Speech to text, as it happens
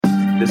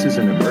This is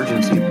an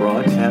emergency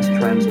broadcast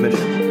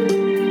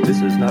transmission.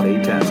 This is not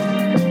a test.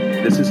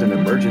 This is an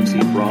emergency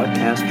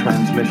broadcast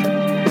transmission.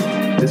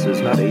 This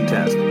is not a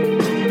test.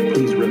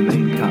 Please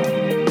remain calm.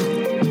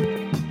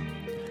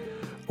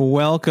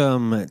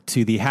 Welcome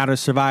to the How to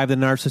Survive the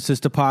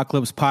Narcissist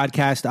Apocalypse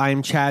podcast.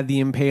 I'm Chad the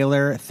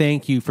Impaler.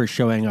 Thank you for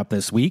showing up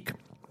this week.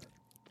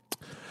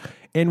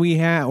 And we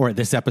have, or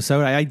this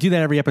episode, I do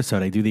that every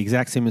episode. I do the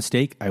exact same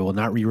mistake. I will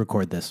not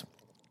re-record this.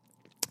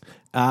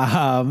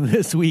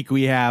 This week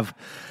we have,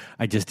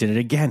 I just did it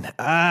again.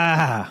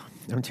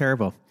 I'm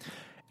terrible.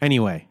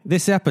 Anyway,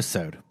 this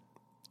episode,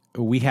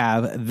 we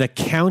have the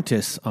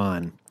Countess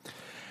on.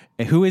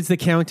 Who is the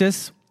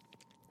Countess?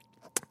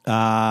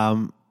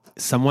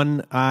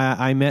 Someone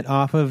I met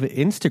off of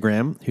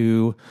Instagram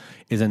who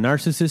is a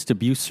narcissist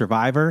abuse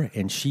survivor,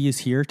 and she is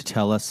here to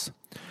tell us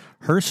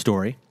her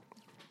story.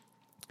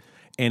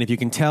 And if you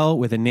can tell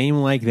with a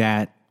name like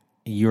that,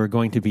 you're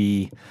going to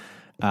be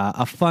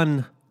a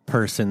fun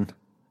person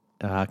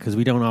because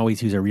we don't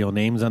always use our real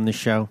names on this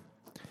show.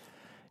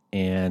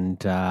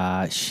 And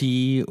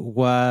she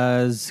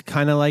was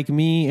kind of like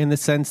me in the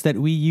sense that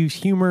we use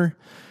humor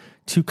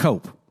to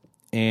cope.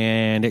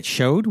 And it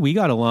showed. We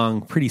got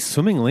along pretty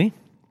swimmingly.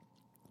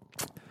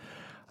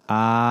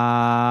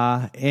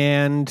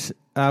 And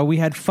we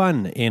had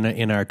fun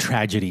in our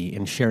tragedy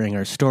and sharing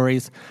our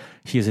stories.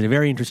 She has a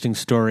very interesting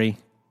story.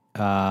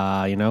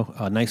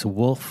 A nice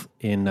wolf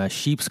in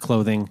sheep's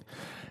clothing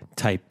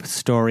type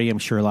story. I'm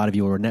sure a lot of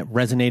you will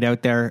resonate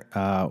out there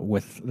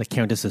with the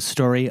Countess's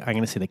story. I'm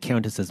going to say the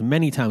Countess as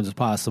many times as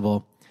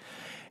possible.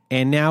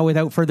 And now,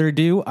 without further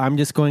ado, I'm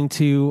just going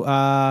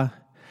to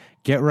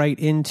get right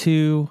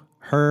into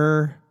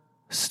her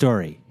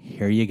story.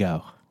 Here you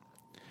go.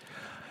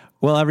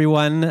 Well,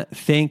 everyone,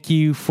 thank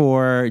you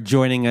for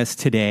joining us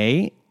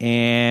today.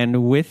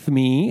 And with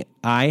me,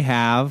 I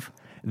have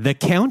the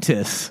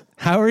Countess.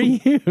 How are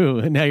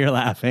you? Now you're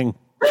laughing.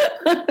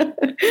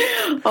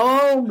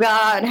 Oh,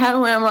 God.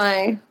 How am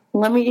I?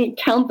 Let me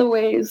count the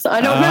ways.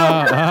 I don't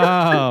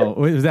know.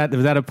 Was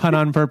that a pun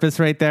on purpose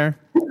right there?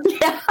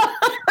 Yeah.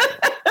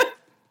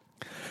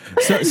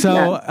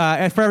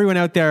 For everyone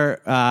out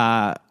there,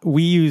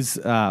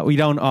 we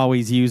don't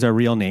always use our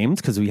real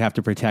names because we have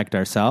to protect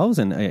ourselves.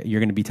 And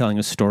you're going to be telling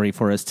a story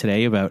for us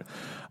today about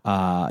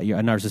a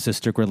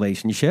narcissistic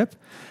relationship.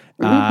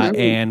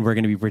 And we're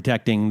going to be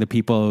protecting the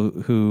people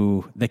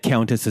who the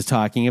Countess is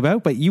talking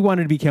about. But you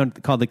wanted to be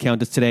called the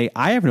Countess today.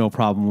 I have no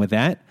problem with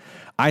that.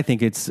 I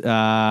think it's,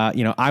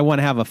 I want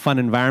to have a fun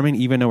environment,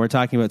 even though we're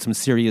talking about some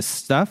serious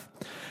stuff.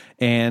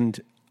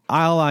 And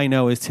all I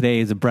know is today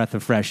is a breath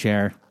of fresh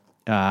air.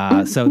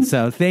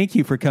 So thank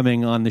you for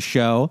coming on the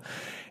show.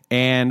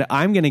 And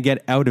I'm going to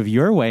get out of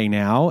your way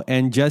now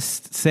and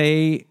just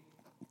say,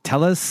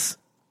 tell us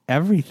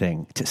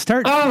everything. To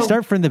start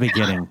from the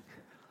beginning.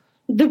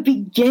 The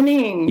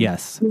beginning.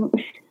 Yes.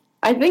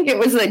 I think it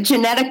was a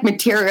genetic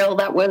material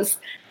that was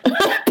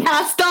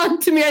passed on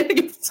to me. I think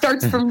it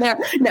starts from there.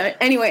 No,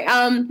 anyway.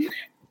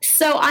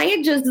 So I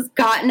had just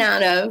gotten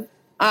out of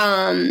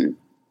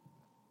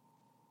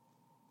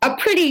a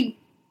pretty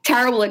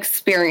terrible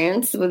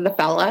experience with the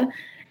fella,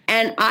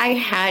 and I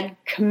had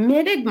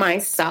committed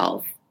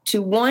myself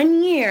to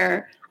 1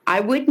 year. I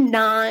would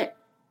not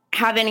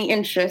have any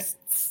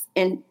interests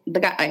in the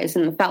guys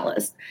and the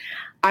fellas.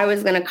 I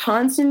was going to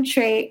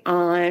concentrate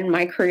on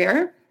my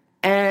career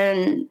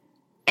and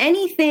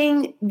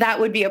anything that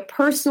would be a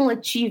personal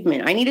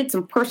achievement. I needed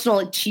some personal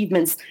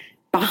achievements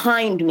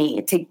behind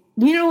me to,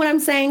 you know what I'm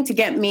saying, to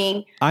get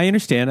me. I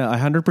understand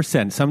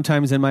 100%.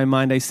 Sometimes in my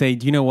mind, I say,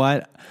 do you know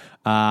what?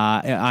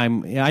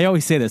 I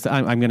always say this,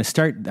 I'm going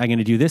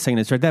to do this, I'm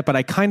going to start that, but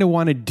I kind of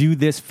want to do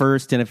this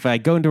first. And if I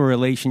go into a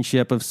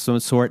relationship of some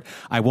sort,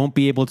 I won't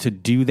be able to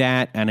do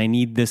that. And I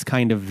need this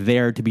kind of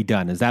there to be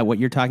done. Is that what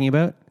you're talking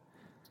about?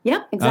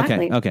 Yep,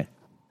 exactly. Okay.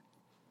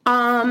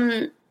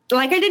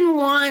 Like I didn't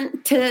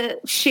want to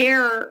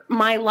share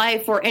my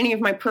life or any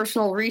of my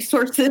personal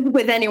resources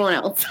with anyone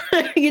else.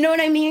 You know what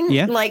I mean?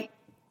 Yeah. Like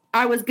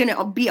I was going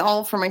to be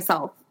all for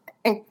myself.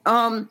 And,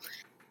 so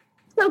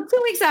 2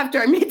 weeks after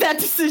I made that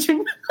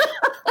decision,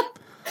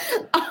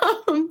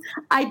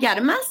 I get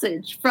a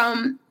message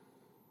from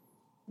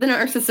the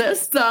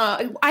narcissist.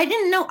 I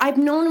didn't know. I've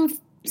known him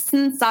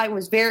since I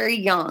was very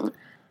young.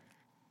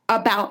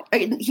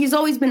 He's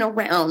always been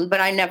around, but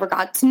I never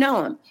got to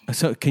know him.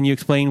 So can you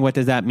explain what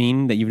does that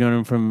mean that you've known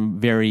him from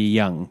very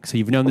young? So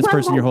you've known this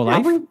person your whole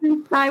life?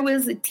 Since I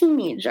was a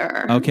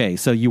teenager. Okay.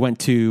 So you went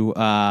to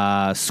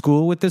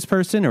school with this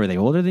person, or were they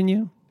older than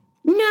you?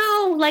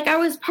 No, like I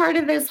was part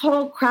of this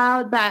whole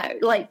crowd that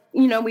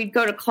we'd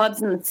go to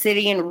clubs in the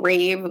city and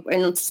rave,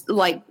 and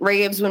like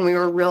raves when we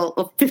were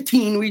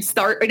 15, we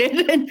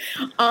started. And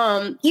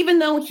even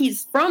though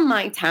he's from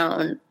my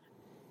town,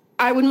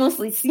 I would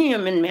mostly see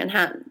him in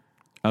Manhattan.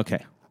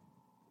 Okay.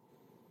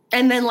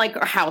 And then like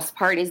house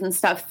parties and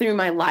stuff through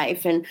my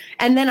life. And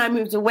then I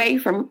moved away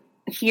from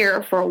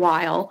here for a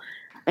while.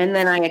 And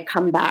then I had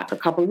come back a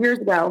couple years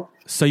ago.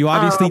 So you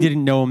obviously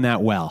didn't know him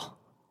that well.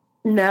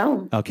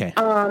 No. Okay.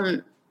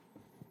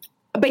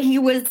 But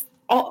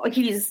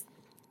he's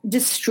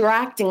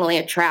distractingly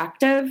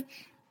attractive.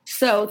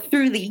 So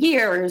through the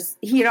years,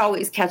 he'd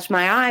always catch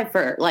my eye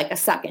for like a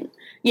second,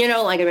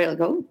 like I'd be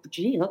like, oh,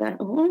 gee, look at,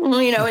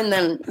 and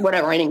then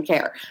whatever, I didn't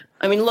care.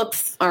 I mean,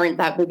 looks aren't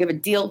that big of a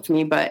deal to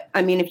me, but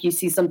I mean, if you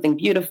see something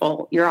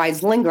beautiful, your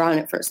eyes linger on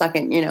it for a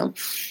second,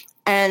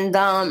 And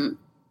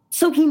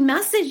so he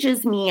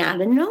messages me out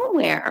of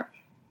nowhere.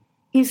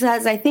 He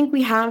says, I think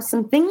we have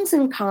some things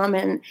in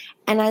common,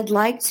 and I'd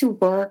like to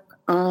work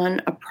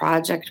on a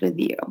project with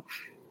you.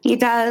 He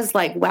does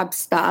like web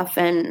stuff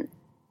and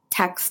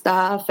tech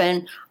stuff,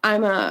 and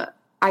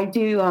I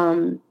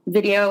do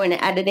video and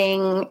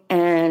editing,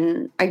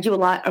 and I do a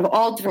lot of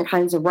all different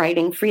kinds of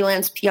writing,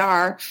 freelance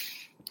PR,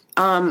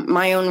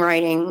 my own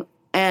writing.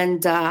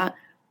 And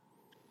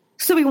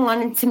so we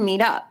wanted to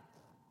meet up.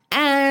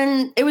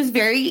 And it was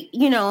very,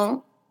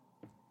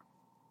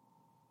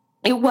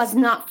 it was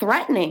not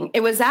threatening.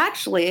 It was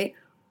actually,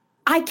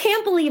 I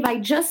can't believe I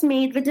just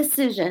made the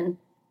decision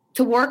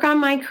to work on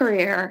my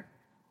career.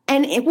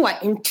 And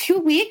in 2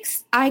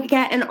 weeks, I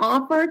get an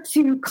offer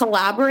to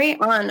collaborate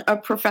on a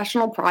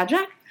professional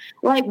project?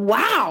 Like,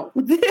 wow,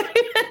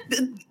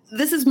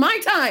 this is my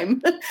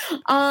time.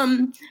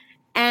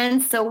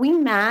 And so we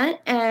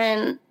met,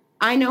 and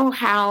I know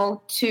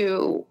how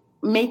to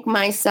make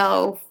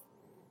myself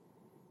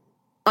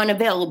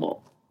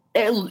unavailable.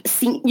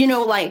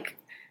 Like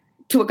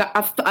to a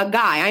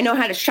guy, I know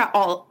how to shut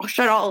all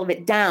of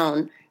it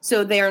down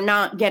so they're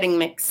not getting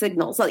mixed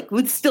signals, like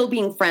with still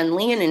being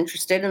friendly and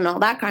interested and all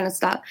that kind of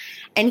stuff.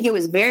 And he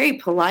was very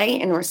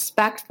polite and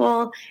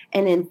respectful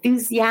and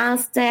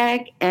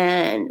enthusiastic,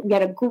 and we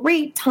had a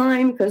great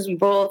time because we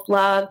both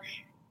love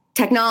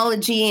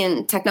technology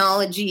and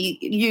technology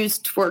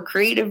used for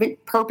creative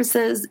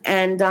purposes.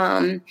 And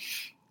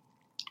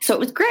so it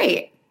was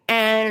great.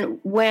 And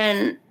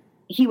when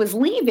he was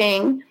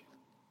leaving,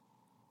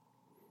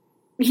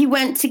 he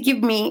went to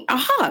give me a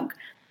hug.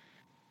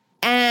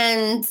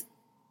 And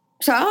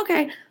so,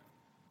 okay.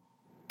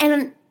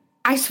 And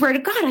I swear to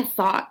God, I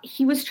thought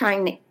he was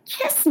trying to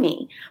kiss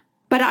me.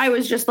 But I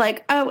was just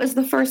like, oh, it was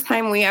the first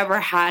time we ever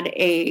had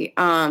a,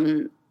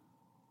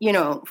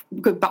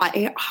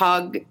 goodbye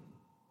hug.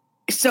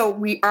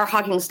 So our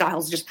hugging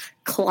styles just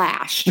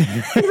clashed. The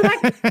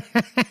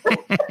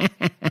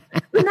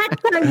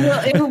next time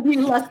it will be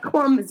less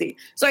clumsy.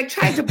 So I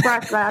tried to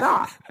brush that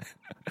off.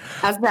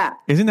 How's that?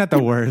 Isn't that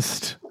the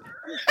worst?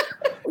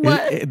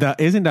 What?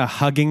 Isn't a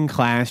hugging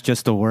clash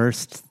just the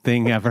worst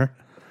thing ever?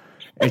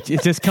 It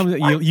just comes.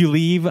 You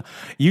leave.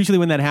 Usually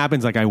when that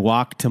happens, like I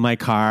walk to my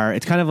car.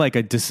 It's kind of like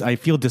I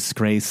feel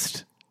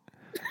disgraced.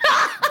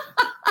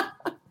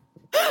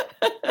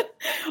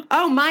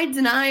 Oh, my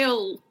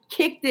denial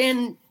kicked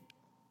in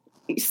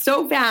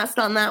so fast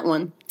on that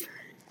one.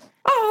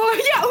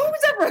 Oh yeah,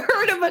 who's ever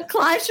heard of a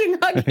clashing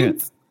hugging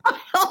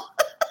style?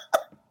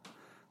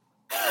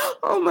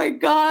 Oh my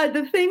God,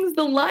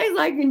 the lies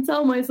I can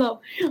tell myself.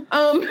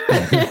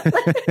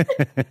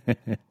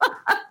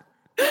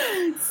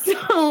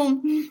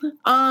 So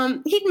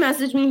he'd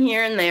message me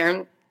here and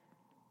there,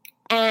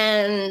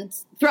 and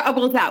throughout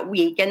both that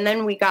week, and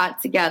then we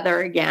got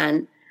together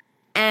again.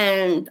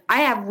 And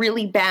I have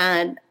really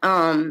bad,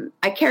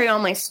 I carry all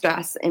my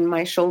stress in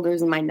my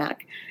shoulders and my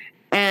neck.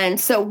 And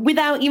so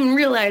without even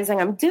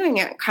realizing I'm doing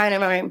it,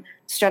 I'm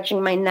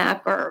stretching my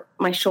neck or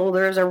my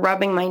shoulders or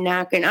rubbing my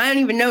neck, and I don't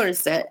even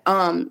notice it.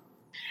 And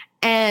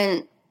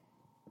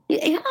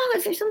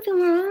is there something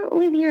wrong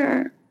with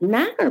your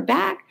neck or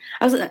back?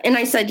 I said, I've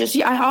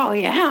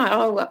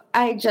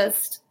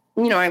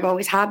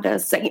always had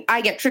this. I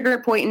get trigger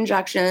point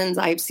injections.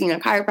 I've seen a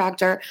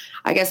chiropractor.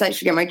 I guess I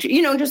should get my,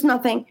 just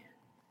nothing.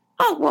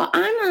 Oh, well,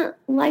 I'm a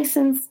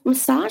licensed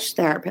massage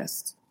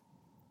therapist.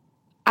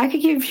 I could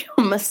give you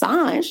a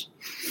massage.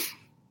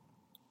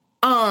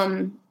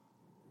 And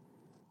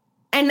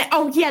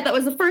that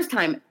was the first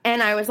time.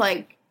 And I was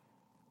like,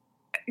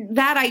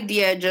 that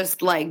idea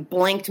just like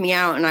blanked me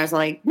out. And I was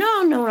like,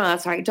 no,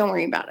 that's all right. Don't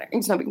worry about it.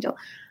 It's no big deal.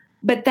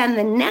 But then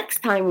the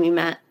next time we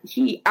met,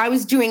 I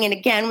was doing it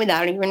again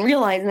without even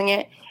realizing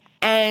it.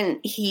 And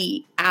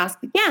he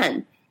asked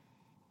again.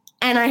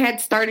 And I had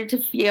started to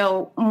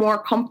feel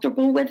more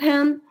comfortable with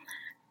him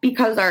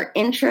because our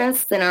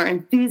interests and our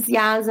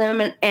enthusiasm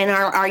and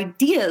our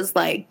ideas,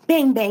 like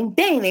bang, bang,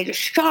 bang, they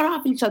just shot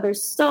off each other.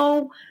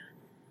 So,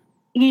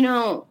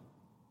 it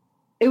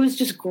was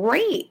just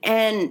great.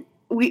 And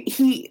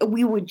we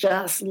would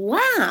just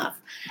laugh.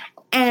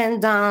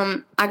 And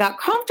I got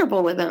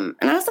comfortable with him.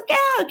 And I was like,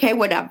 yeah, okay,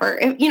 whatever.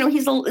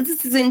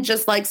 This isn't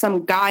just like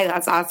some guy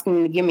that's asking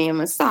me to give me a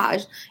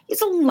massage.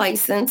 He's a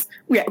licensed,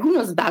 who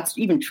knows if that's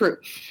even true.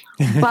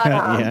 But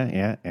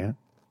yeah.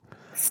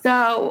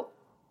 So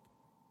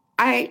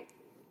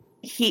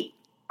he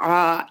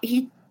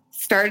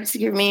started to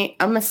give me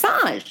a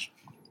massage.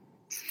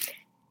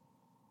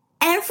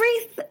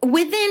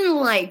 Within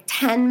like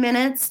 10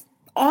 minutes,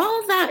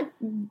 all that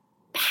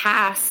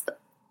past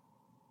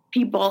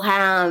people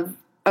have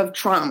of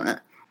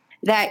trauma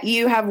that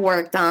you have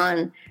worked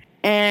on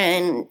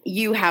and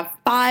you have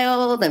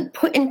filed and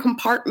put in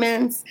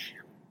compartments,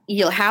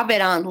 you'll have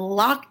it on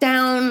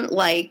lockdown,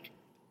 like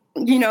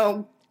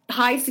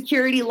high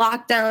security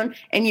lockdown,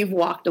 and you've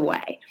walked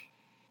away.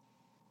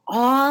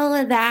 All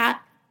of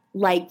that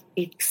like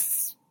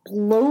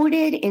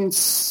exploded in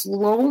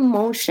slow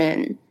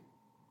motion.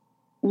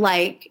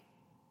 Like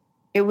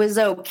it was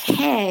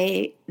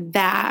okay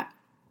that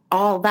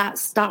all that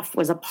stuff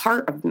was a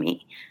part of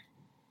me.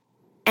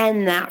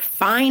 And that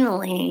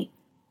finally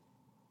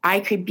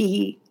I could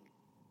be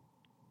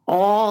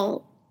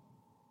all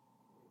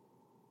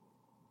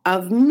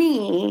of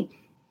me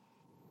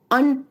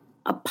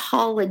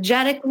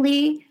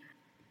unapologetically,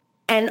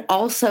 and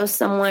also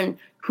someone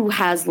who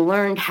has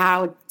learned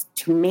how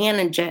to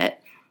manage it.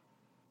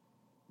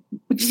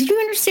 Do you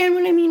understand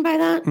what I mean by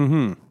that?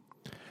 Mm-hmm.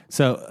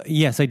 So,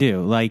 yes, I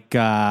do. Like,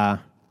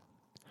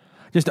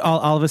 just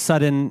all of a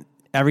sudden,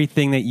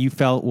 everything that you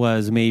felt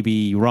was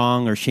maybe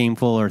wrong or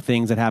shameful or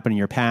things that happened in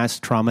your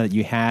past, trauma that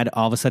you had,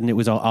 all of a sudden it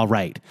was all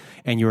right.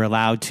 And you were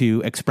allowed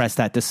to express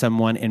that to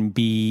someone and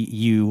be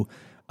you,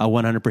 a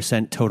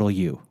 100% total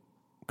you.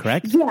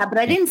 Correct? Yeah, but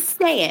I didn't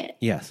say it.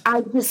 Yes.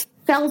 I just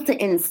felt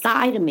it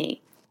inside of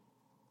me.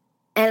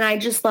 And I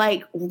just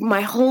like,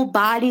 my whole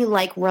body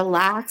like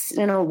relaxed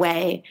in a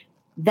way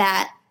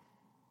that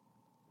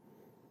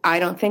I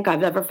don't think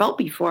I've ever felt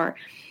before.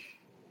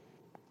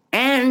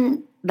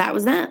 And that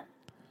was that.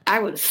 I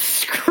was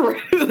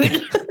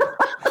screwed.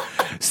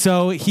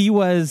 So he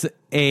was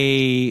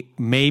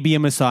maybe a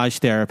massage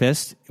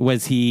therapist.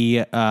 Was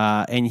he,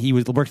 and he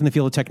worked in the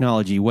field of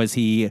technology. Was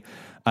he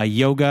a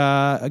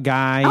yoga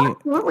guy?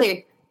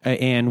 Absolutely.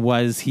 And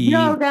was he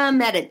yoga,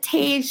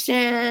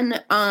 meditation?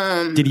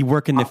 Did he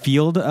work in the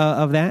field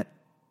of that,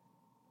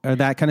 or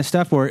that kind of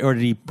stuff, or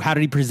how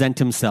did he present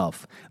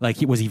himself?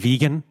 Like, was he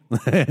vegan?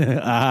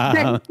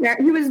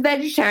 He was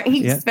vegetarian.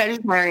 He's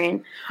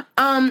vegetarian.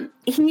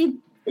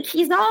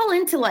 He's all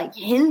into like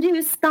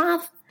Hindu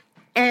stuff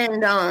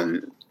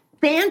and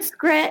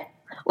Sanskrit.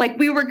 Like,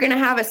 we were going to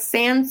have a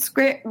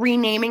Sanskrit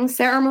renaming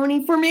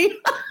ceremony for me.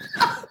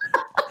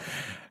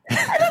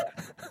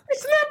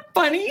 Isn't that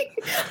funny?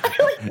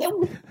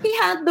 He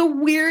had the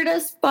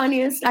weirdest,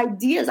 funniest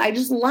ideas. I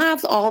just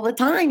laughed all the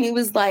time. He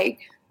was like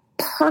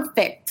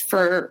perfect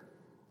for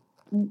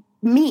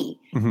me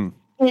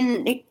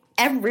in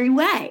every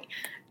way.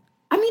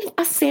 I mean,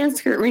 a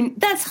Sanskrit,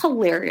 that's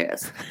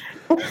hilarious.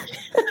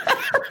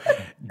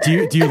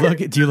 Do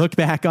you look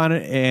back on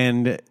it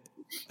and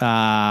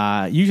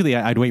usually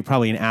I'd wait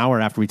probably an hour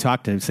after we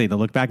talked to say the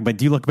look back, but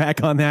do you look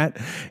back on that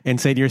and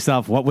say to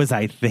yourself, what was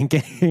I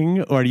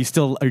thinking? Or do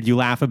you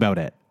laugh about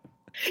it?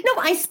 No,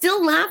 I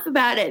still laugh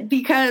about it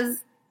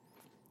because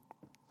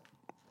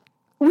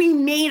we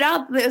made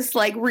up this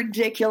like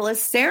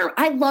ridiculous ceremony.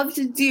 I love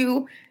to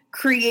do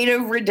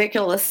creative,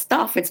 ridiculous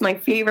stuff. It's my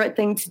favorite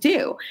thing to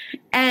do.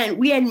 And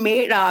we had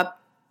made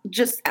up,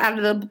 just out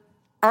of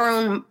our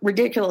own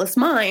ridiculous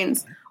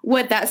minds,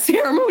 what that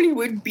ceremony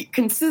would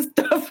consist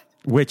of.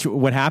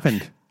 What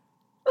happened?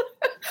 Now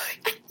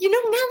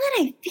that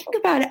I think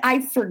about it, I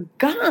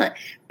forgot.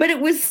 But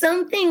it was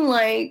something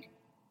like,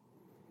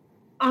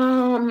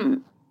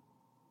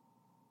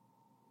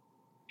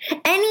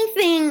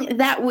 anything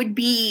that would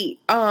be,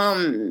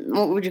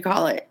 what would you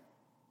call it?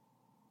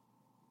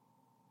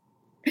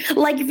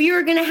 Like, if you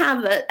were going to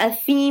have a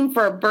theme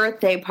for a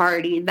birthday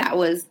party that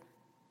was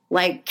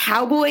like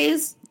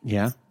cowboys.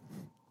 Yeah.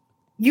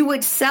 You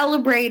would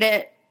celebrate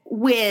it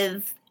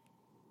with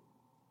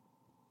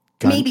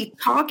maybe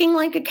talking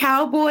like a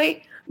cowboy,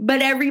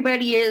 but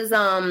everybody is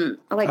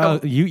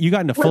like you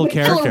got into full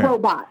character.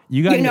 Robot.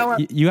 You got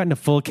into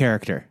full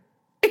character.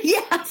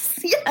 Yes.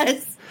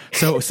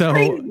 So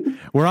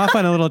we're off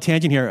on a little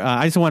tangent here.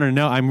 I just want to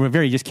know. I'm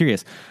very just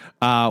curious.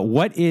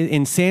 What is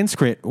in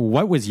Sanskrit?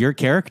 What was your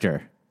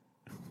character?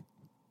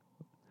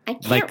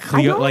 Like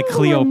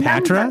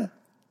Cleopatra? Remember.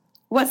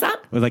 What's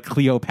that? Like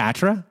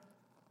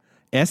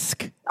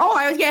Cleopatra-esque? Oh,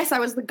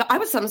 I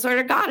was some sort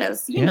of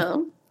goddess. You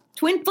know,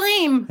 twin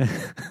flame,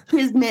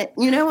 kismet.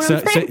 You know what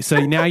I'm saying?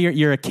 So now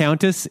you're a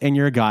countess and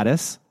you're a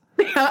goddess.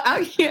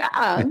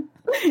 Yeah.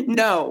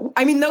 No,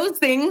 I mean, those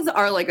things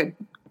are like a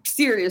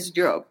serious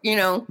joke.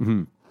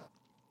 Mm-hmm.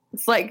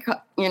 It's like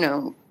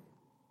it's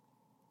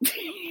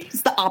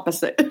the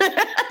opposite,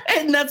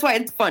 and that's why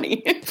it's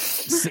funny.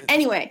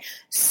 Anyway,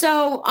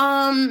 so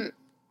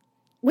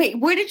wait,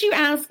 what did you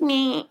ask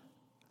me?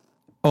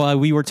 Oh,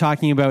 we were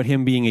talking about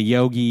him being a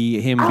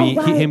yogi,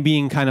 him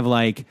being kind of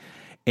like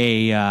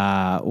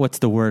a what's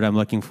the word I'm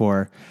looking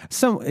for?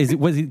 Does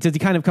he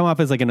kind of come off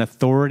as like an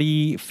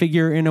authority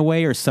figure in a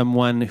way, or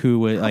someone who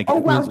would like? Oh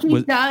well,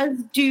 he does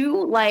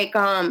do like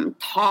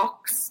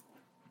talks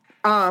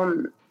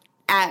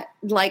at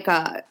like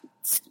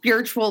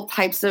spiritual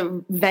types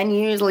of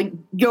venues, like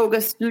yoga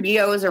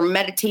studios or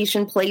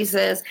meditation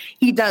places.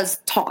 He does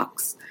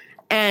talks.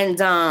 And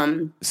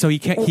so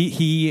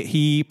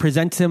he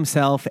presents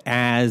himself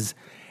as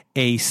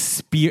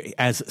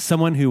as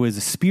someone who is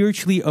a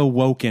spiritually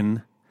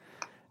awoken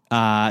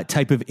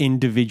type of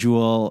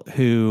individual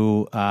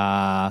who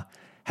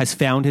has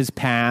found his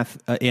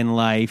path in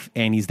life,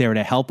 and he's there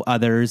to help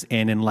others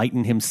and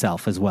enlighten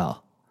himself as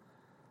well,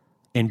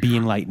 and be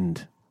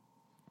enlightened.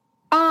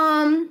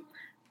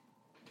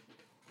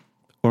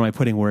 am I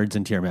putting words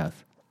into your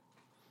mouth?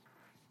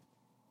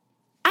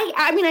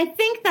 I mean, I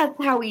think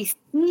that's how he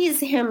sees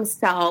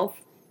himself,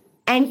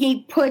 and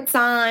he puts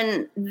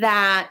on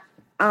that,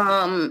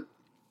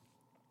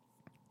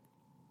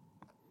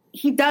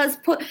 he does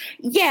put,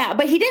 yeah,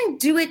 but he didn't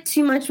do it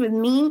too much with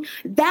me,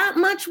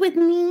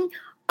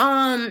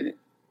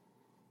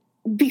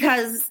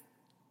 because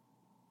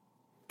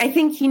I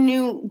think he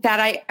knew that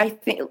I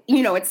think,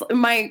 it's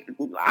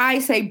I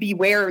say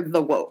beware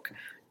the woke.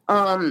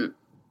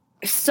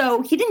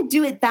 So he didn't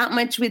do it that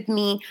much with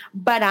me,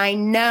 but I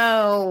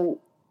know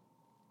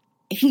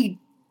he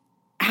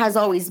has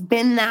always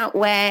been that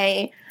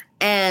way.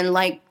 And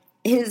like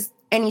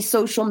any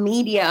social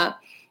media,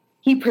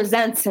 he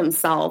presents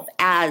himself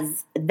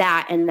as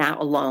that and that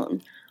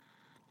alone.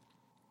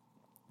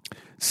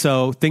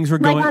 So things were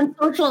going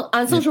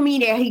on social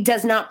media. He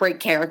does not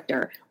break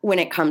character when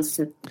it comes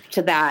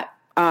to that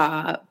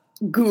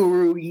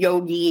guru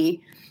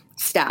yogi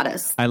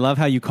status. I love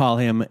how you call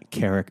him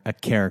a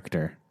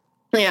character.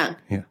 Yeah.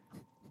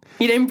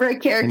 He didn't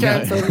break character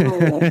on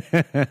social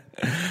media.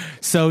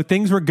 So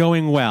things were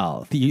going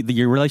well.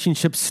 Your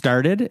relationship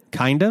started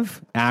kind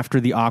of after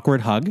the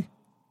awkward hug.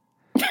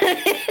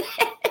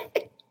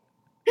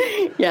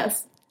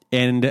 Yes.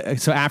 And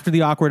so after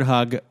the awkward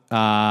hug,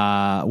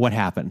 what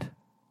happened?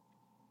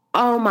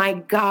 Oh my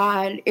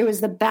God. It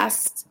was the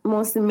best,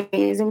 most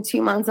amazing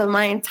 2 months of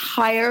my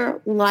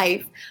entire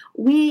life.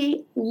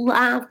 We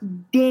laughed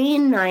day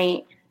and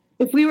night.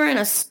 If we were in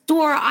a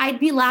store, I'd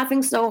be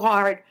laughing so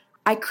hard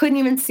I couldn't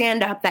even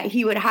stand up, that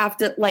he would have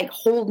to like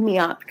hold me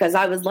up because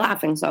I was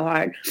laughing so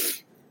hard.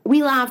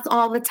 We laughed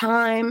all the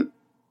time.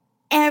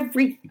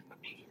 Every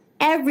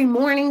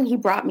morning he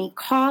brought me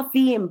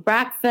coffee and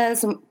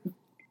breakfast.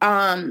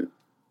 And,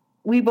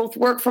 we both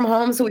worked from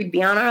home, so we'd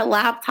be on our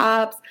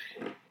laptops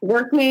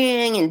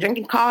working and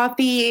drinking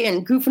coffee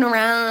and goofing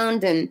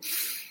around. And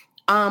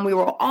we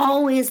were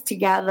always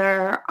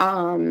together.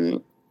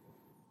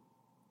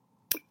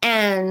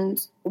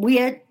 And we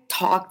had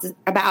talked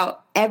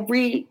about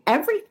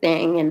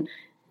everything and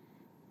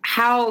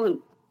how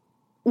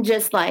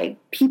just like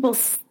people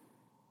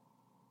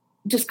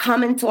just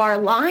come into our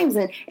lives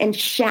and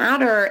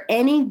shatter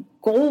any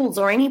goals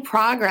or any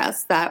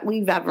progress that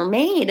we've ever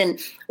made. And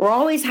we're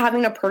always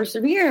having to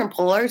persevere and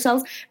pull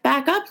ourselves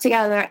back up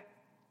together.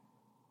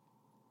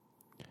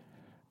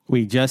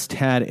 We just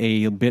had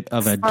a bit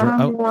of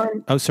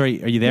a...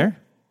 sorry. Are you there?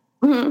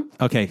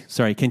 Mm-hmm. Okay,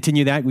 sorry.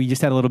 Continue that. We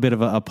just had a little bit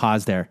of a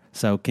pause there.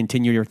 So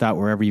continue your thought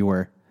wherever you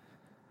were.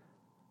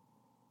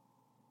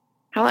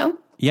 Hello?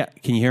 Yeah.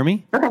 Can you hear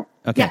me? Okay.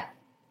 Yeah.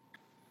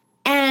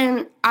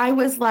 And I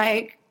was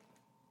like,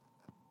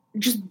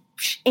 just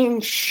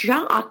in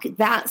shock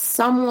that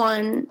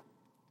someone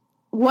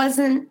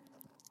wasn't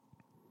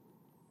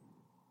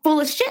full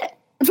of shit.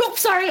 Oh,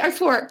 sorry, I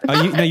swore.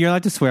 You're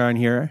allowed to swear on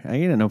here.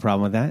 I got no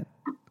problem with that.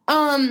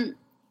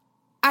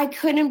 I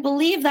couldn't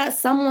believe that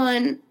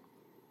someone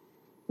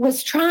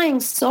was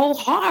trying so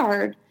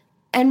hard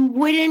and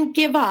wouldn't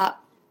give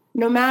up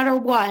no matter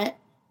what,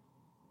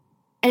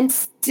 and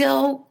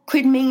still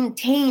could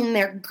maintain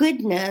their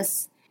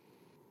goodness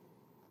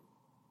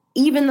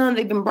even though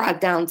they've been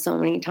brought down so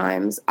many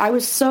times. I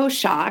was so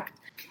shocked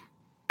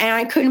and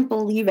I couldn't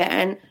believe it.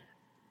 And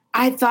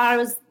I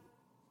thought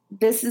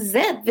this is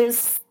it.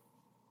 This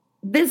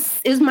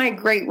is my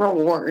great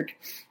reward.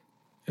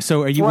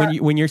 So are you,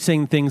 when you're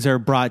saying things are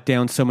brought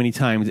down so many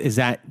times, is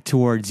that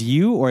towards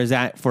you or is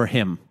that for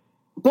him?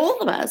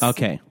 Both of us.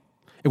 Okay.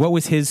 What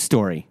was his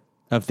story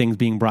of things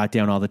being brought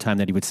down all the time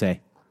that he would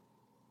say?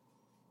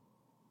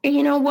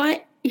 You know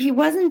what? He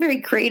wasn't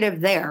very creative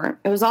there.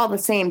 It was all the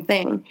same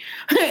thing.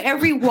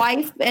 Every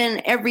wife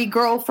and every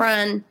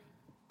girlfriend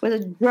was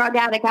a drug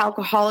addict,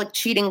 alcoholic,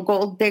 cheating,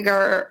 gold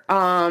digger,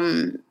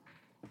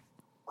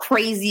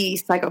 crazy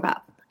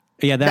psychopath.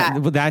 Yeah,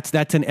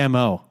 that's an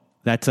MO.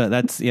 That's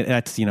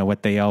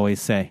what they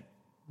always say.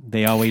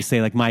 They always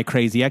say like my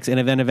crazy ex,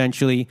 and then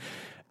eventually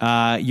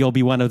you'll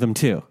be one of them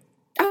too.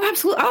 Oh,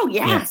 absolutely. Oh,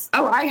 yes.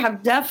 Yeah. Oh, I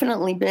have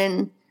definitely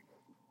been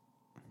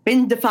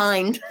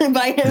defined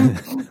by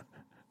him.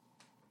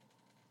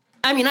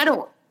 I mean,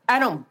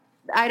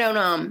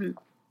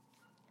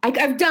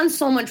 I've done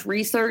so much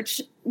research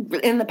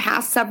in the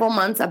past several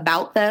months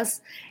about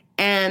this,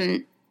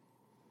 and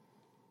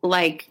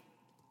like,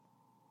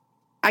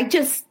 I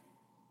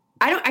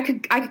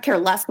could care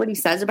less what he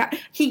says about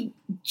it. He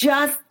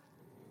just,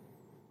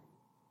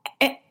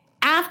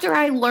 after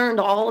I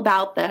learned all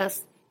about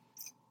this,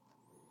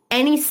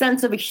 any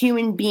sense of a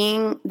human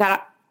being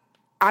that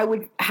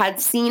I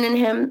had seen in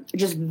him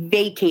just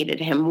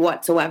vacated him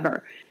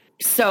whatsoever.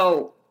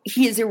 So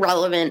he is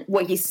irrelevant.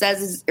 What he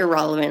says is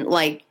irrelevant.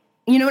 Like,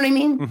 you know what I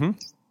mean? Mm-hmm.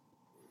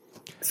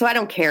 So I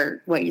don't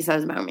care what he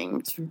says about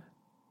me.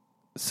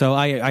 So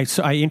I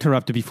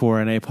interrupted before,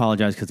 and I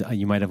apologize because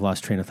you might have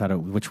lost train of thought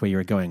of which way you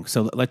were going.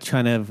 So let's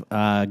kind of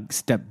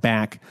step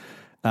back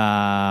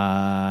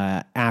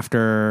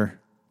after.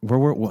 I'm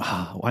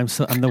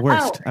the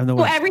worst. I'm the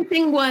worst. So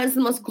everything was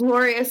the most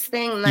glorious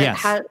thing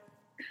that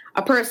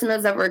a person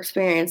has ever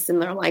experienced in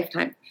their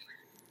lifetime.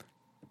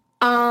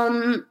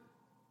 What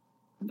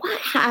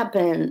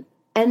happened?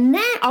 And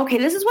then, okay,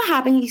 this is what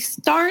happened. He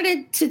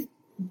started to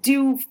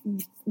do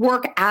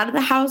work out of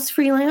the house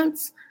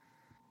freelance.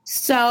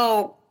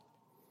 So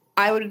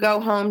I would go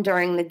home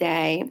during the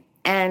day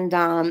and,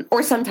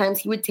 or sometimes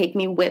he would take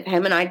me with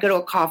him and I'd go to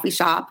a coffee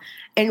shop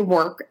and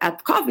work at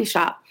the coffee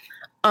shop.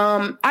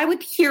 I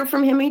would hear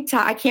from him. He'd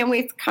tell, I can't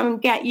wait to come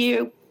and get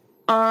you.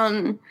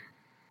 I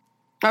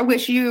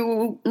wish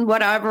you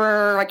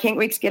whatever. I can't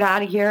wait to get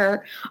out of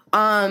here.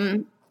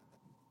 And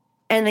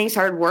then he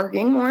started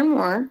working more and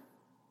more.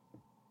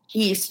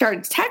 He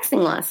started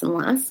texting less and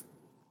less.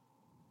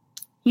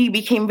 He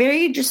became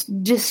very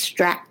just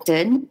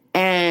distracted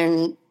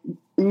and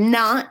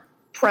not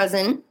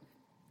present,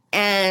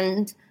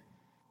 and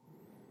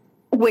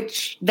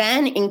which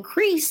then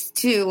increased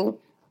to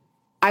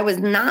I was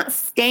not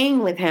staying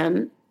with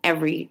him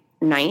every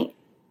night.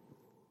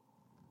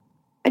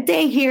 A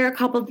day here, a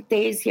couple of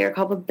days here, a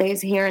couple of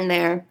days here and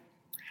there.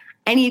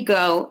 And he'd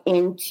go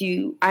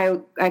into, I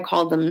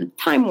call them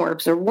time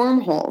warps or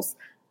wormholes.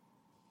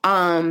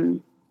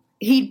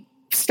 He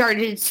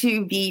started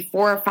to be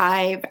 4 or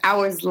 5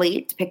 hours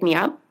late to pick me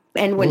up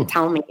and wouldn't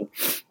tell me.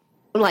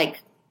 Like,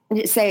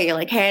 say,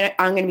 like, hey,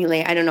 I'm going to be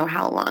late. I don't know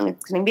how long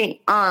it's going to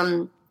be.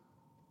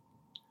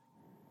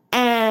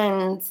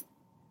 And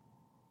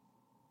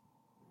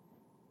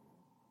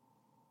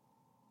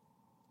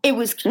it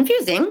was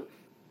confusing.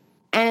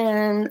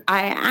 And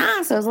I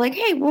asked, I was like,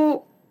 hey,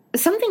 well,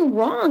 is something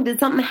wrong? Did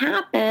something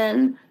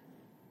happen?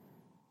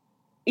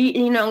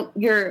 You know,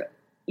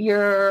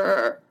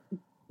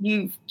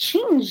 you've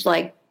changed,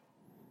 like,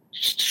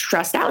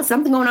 stressed out.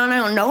 Something going on I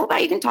don't know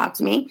about. You can talk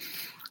to me.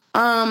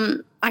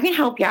 I can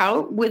help you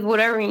out with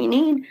whatever you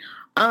need.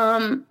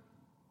 No,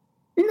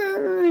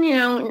 you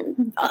know,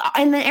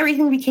 and then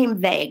everything became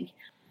vague.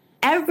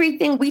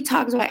 Everything, we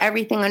talked about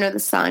everything under the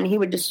sun. He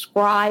would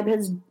describe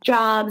his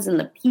jobs and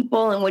the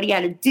people and what he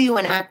had to do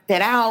and act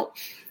it out.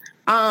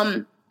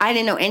 I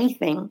didn't know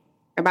anything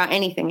about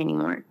anything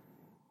anymore.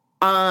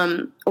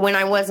 When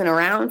I wasn't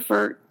around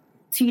for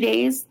 2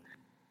 days,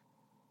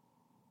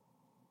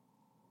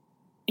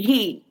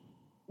 he,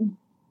 you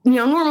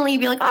know, normally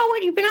he'd be like, oh, what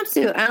have you been up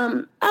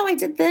to? Oh, I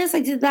did this, I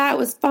did that, it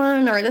was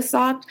fun, or this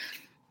sucked.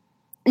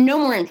 No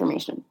more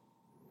information.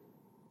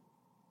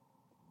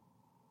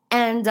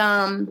 And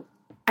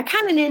I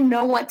kind of didn't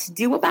know what to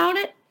do about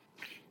it.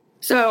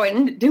 So I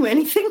didn't do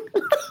anything.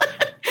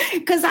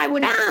 Because I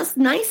would ask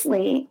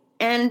nicely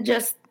and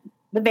just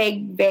the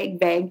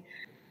vague.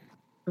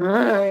 All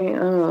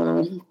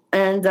right.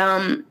 And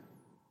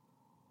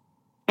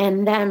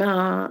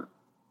then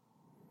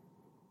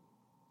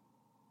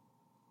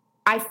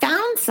I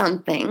found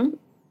something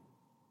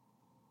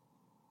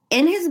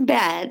in his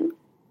bed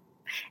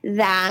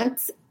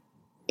that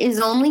is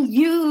only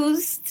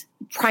used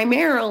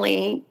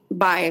primarily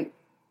by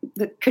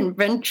the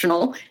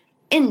conventional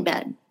in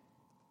bed.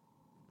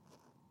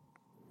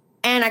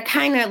 And I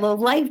kind of, the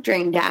life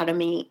drained out of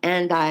me,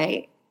 and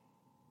I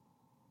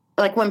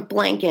like went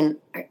blank, and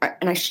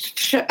I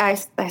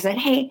said,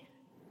 hey,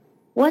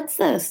 what's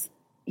this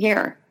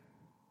here?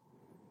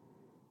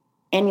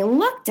 And he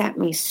looked at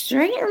me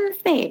straight in the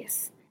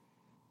face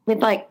with,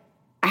 like,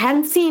 I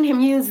hadn't seen him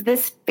use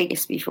this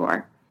face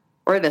before,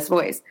 or this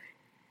voice.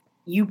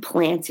 You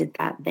planted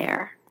that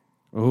there.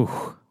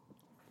 Ooh.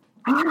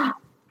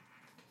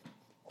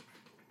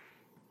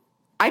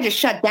 I just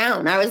shut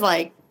down. I was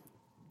like,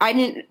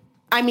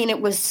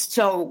 it was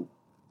so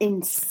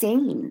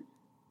insane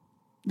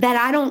that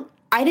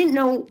I didn't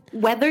know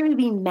whether to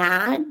be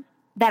mad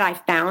that I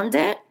found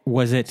it.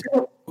 Was it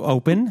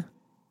open?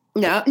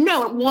 No,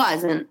 it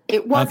wasn't.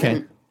 It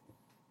wasn't. Okay.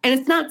 And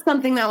it's not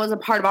something that was a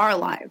part of our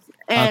lives.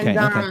 And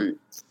okay.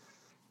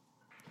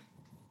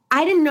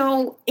 I didn't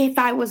know if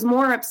I was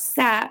more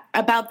upset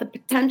about the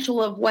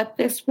potential of what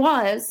this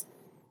was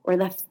or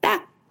the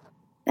fact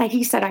that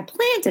he said I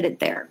planted it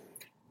there.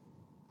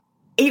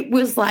 It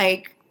was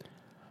like,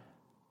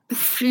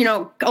 you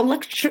know,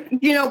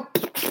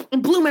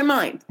 it blew my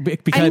mind.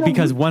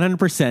 Because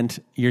 100%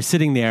 you're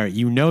sitting there,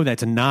 you know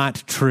that's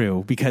not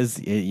true because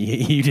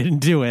you didn't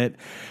do it.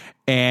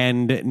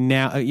 And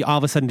now all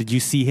of a sudden, did you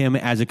see him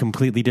as a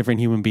completely different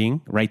human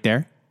being right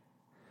there?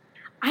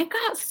 I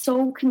got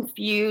so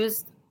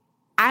confused.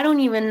 I don't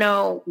even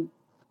know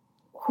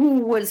who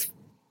was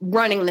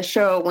running the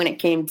show when it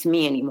came to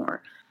me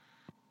anymore.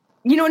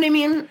 You know what I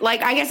mean?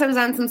 Like, I guess I was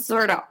on some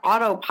sort of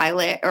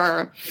autopilot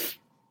or...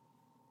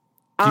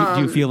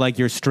 Do you feel like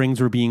your strings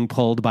were being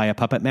pulled by a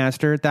puppet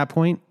master at that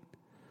point?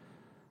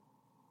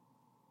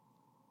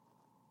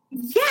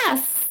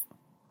 Yes.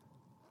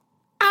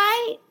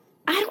 I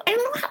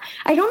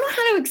don't know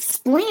how to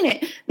explain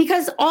it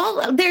because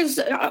there's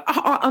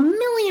a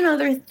million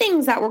other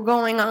things that were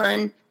going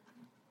on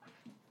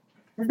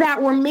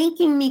that were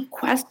making me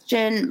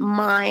question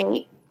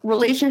my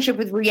relationship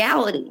with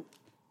reality.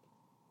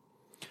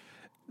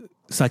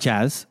 Such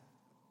as?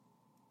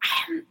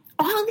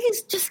 All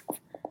these just...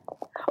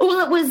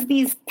 Well, it was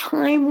these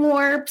time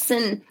warps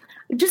and,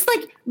 just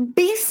like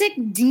basic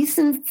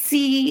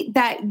decency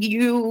that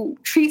you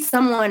treat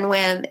someone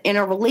with in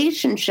a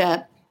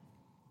relationship.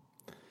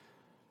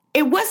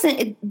 There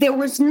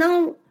was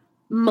no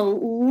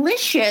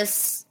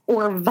malicious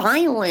or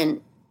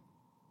violent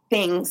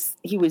things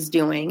he was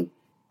doing.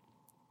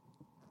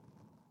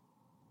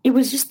 It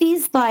was just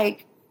these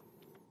like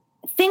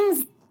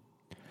things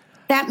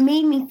that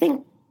made me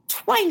think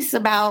twice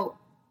about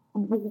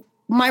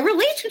my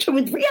relationship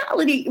with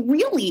reality.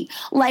 Really,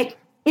 like,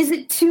 is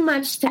it too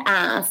much to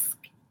ask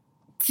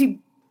for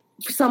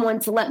someone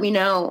to let me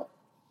know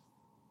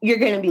you're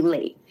going to be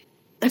late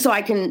so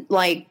I can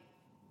like,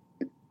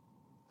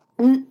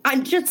 I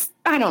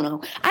don't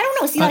know.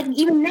 See, like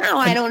even now,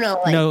 I don't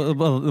know. Like, no,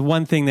 well, the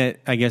one thing that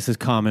I guess is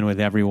common with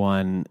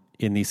everyone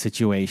in these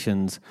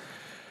situations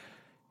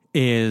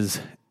is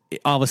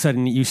all of a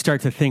sudden you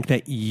start to think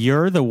that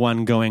you're the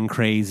one going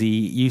crazy.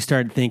 You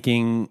start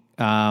thinking,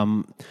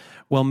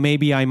 well,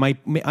 maybe I am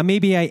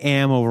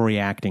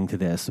overreacting to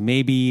this.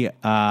 Maybe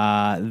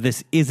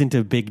this isn't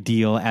a big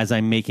deal as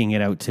I'm making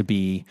it out to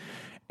be,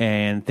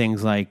 and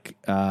things like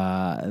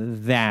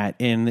that.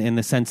 In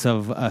the sense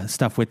of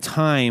stuff with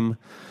time,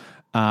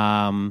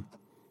 the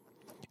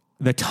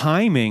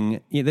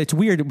timing. It's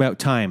weird about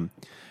time.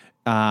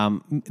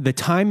 The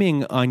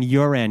timing on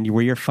your end,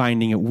 where you're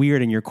finding it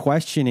weird and you're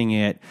questioning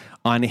it,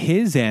 on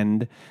his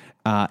end,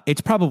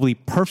 it's probably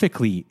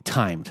perfectly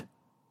timed,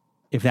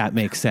 if that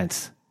makes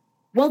sense.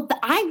 Well,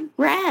 I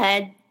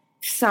read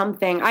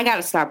something. I got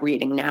to stop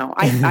reading now.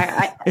 It's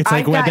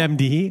like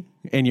WebMD,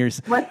 and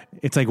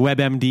it's like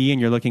WebMD,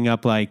 and you're looking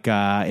up like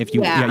if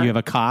you have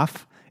a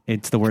cough,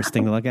 it's the worst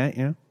thing to look at.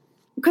 Yeah,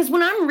 because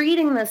when I'm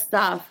reading this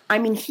stuff, I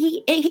mean,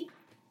 he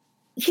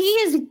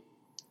is,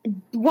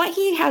 what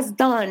he has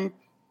done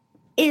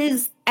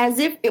is as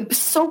if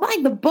so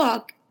like the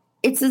book.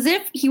 It's as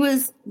if he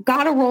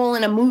got a role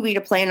in a movie to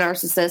play a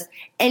narcissist,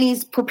 and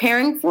he's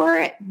preparing for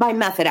it by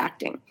method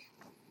acting.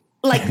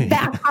 Like,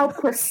 that's how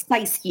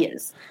precise he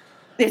is.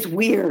 It's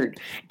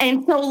weird.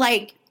 And so,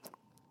 like,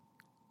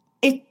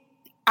 it's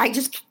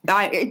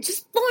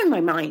just blowing my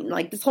mind.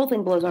 Like, this whole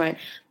thing blows my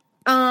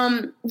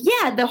mind.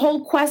 The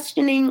whole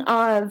questioning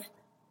of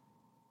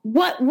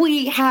what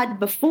we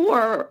had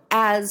before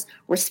as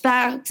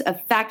respect,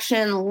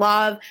 affection,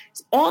 love,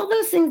 all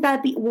those things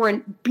that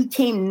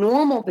became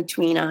normal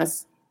between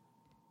us.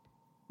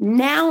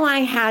 Now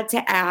I had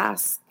to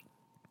ask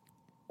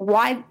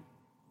why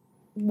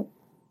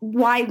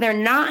they're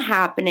not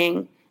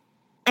happening,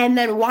 and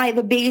then why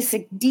the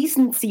basic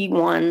decency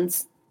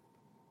ones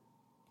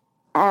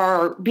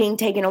are being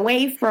taken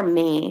away from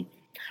me.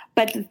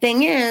 But the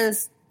thing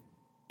is,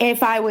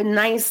 if I would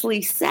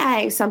nicely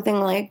say something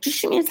like, just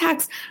shoot me a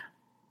text,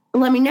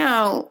 let me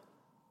know.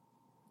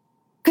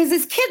 Because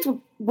his kids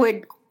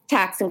would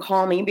text and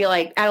call me and be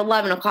like, at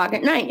 11 o'clock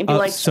at night, and be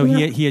like... So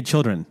he had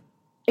children?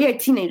 He had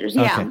teenagers,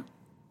 yeah. Okay.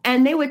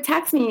 And they would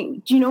text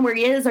me, do you know where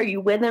he is? Are you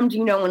with him? Do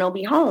you know when he'll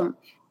be home?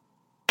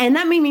 And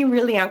that made me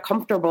really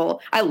uncomfortable.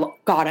 I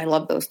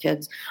love those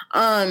kids.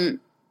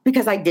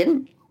 Because I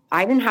didn't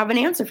have an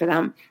answer for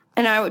them.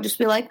 And I would just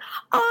be like,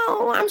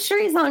 oh, I'm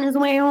sure he's on his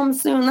way home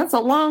soon. That's a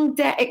long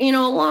day, a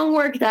long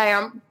work day.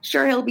 I'm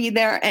sure he'll be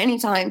there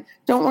anytime.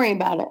 Don't worry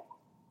about it.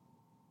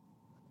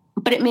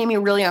 But it made me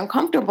really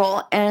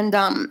uncomfortable. And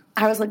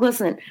I was like,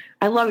 listen,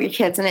 I love your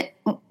kids. And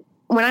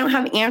when I don't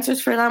have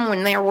answers for them,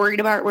 when they're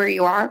worried about where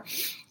you are,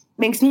 it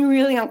makes me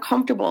really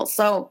uncomfortable.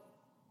 So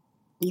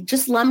you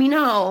just let me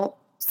know.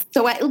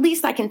 So at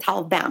least I can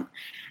tell them.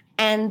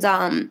 And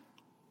I'm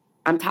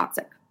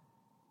toxic.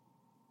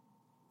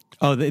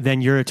 Oh, then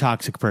you're a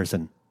toxic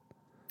person.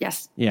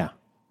 Yes. Yeah.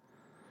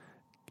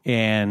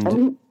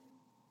 And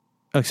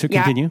so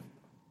continue.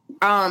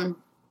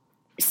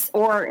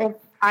 Or if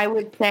I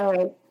would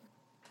say,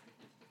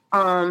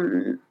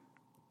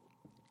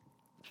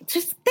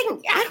 just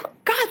think,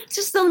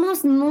 just the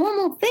most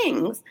normal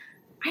things.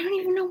 I don't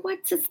even know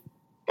what to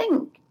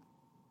think.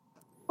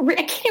 I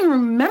can't even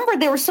remember.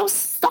 They were so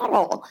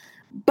subtle.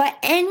 But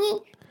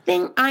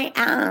anything I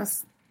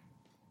asked,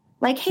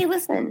 like, hey,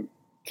 listen,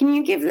 can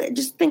you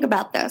just think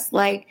about this?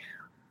 Like,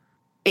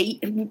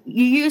 you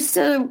used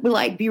to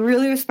like be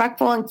really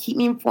respectful and keep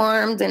me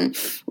informed and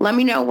let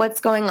me know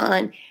what's going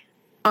on.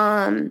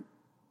 I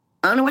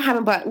don't know what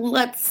happened, but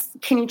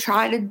can you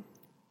try to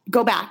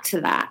go back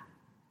to that?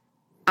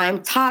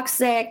 I'm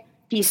toxic.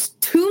 He's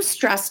too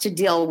stressed to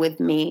deal with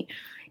me.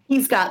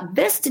 He's got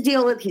this to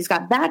deal with. He's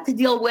got that to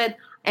deal with.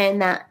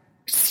 And that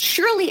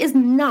surely is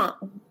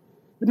not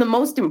the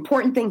most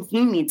important thing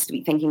he needs to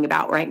be thinking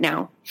about right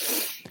now.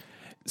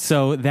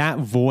 So that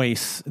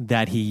voice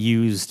that he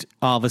used,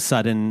 all of a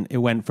sudden, it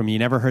went from you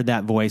never heard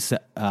that voice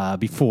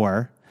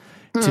before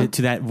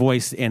to that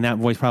voice, and that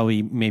voice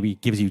probably maybe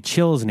gives you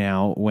chills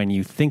now when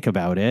you think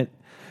about it.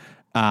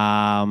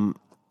 All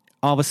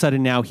of a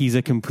sudden now he's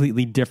a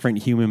completely different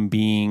human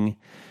being.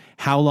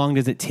 How long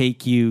does it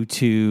take you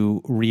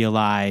to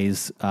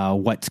realize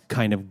what's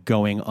kind of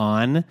going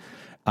on,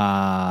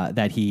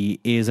 that he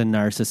is a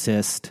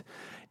narcissist?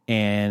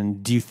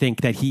 And do you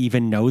think that he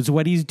even knows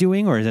what he's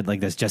doing, or is it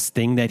like this just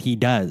thing that he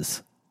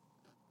does?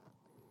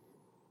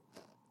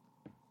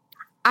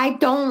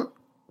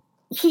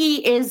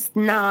 he is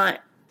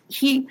not,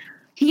 he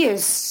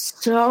is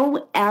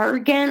so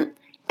arrogant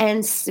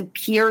and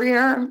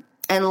superior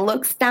and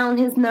looks down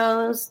his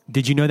nose.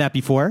 Did you know that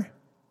before?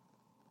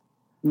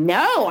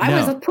 No,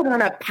 I was put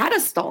on a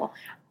pedestal.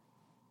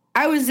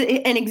 I was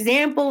an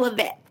example of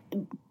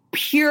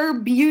pure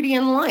beauty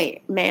and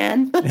light,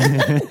 man.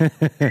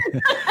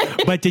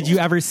 But did you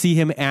ever see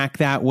him act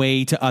that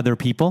way to other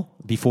people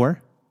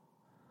before?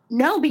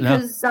 No,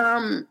 because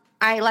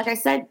like I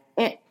said,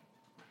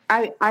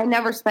 I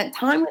never spent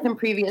time with him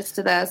previous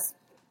to this,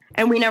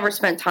 and we never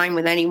spent time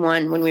with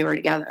anyone when we were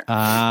together.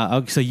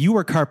 Okay, so you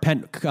were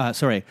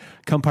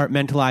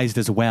compartmentalized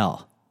as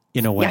well,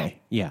 in a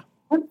way. Yeah.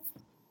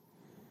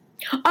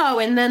 Oh,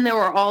 and then there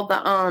were all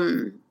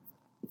the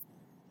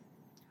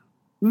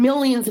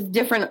millions of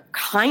different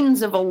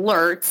kinds of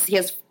alerts. He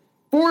has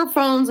 4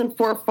 phones and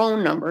 4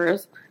 phone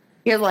numbers.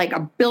 He has like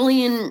 1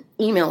 billion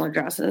email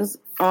addresses.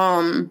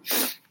 So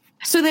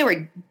there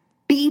were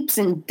beeps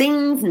and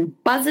dings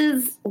and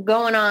buzzes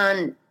going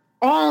on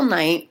all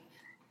night.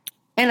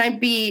 And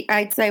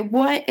I'd say,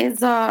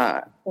 what's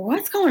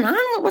going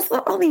on? What's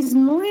all these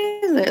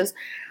noises?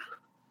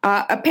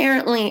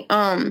 Apparently,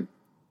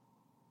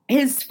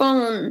 his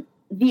phone,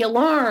 the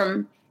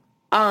alarm,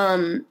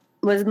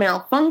 was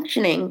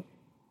malfunctioning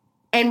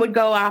and would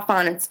go off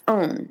on its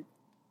own.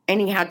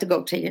 And he had to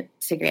go to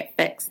get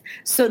fixed.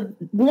 So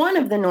one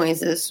of the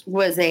noises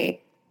was a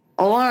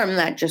alarm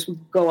that just would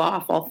go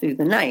off all through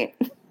the night,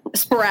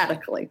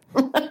 sporadically.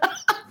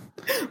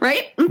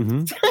 Right?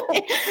 Mm-hmm.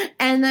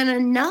 And then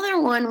another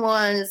one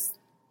was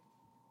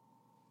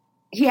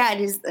he had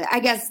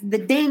the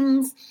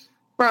dings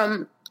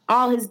from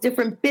all his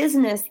different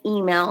business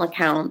email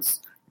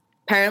accounts.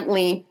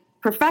 Apparently,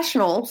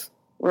 professionals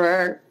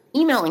were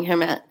emailing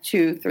him at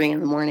 2, 3 in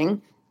the morning,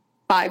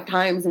 5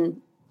 times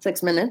in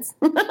 6 minutes.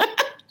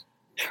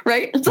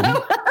 Right?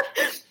 So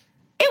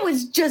it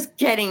was just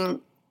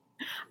getting,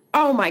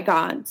 oh my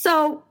God.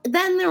 So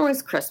then there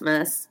was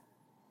Christmas,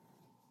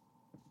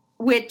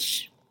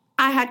 which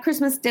I had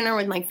Christmas dinner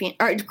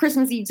with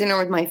Christmas Eve dinner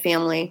with my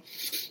family.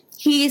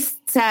 He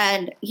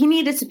said he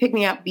needed to pick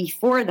me up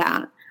before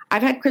that.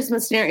 I've had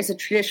Christmas dinner. It's a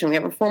tradition. We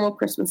have a formal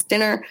Christmas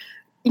dinner,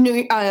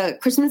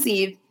 Christmas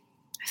Eve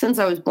since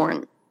I was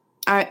born.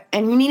 And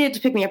he needed to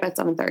pick me up at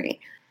 7:30.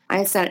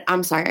 I said,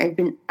 I'm sorry,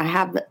 I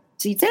have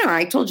to eat dinner.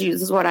 I told you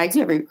this is what I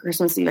do every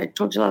Christmas Eve. I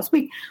told you last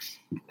week.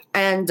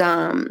 And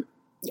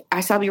I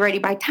said, I'll be ready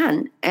by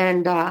 10.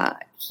 And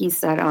he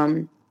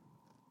said,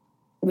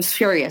 was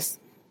furious.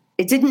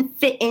 It didn't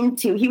fit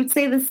into, he would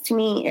say this to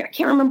me, I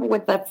can't remember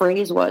what that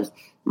phrase was,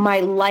 my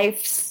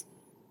life's,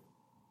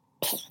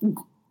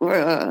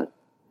 not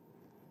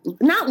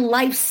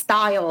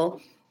lifestyle,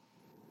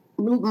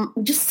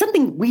 just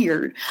something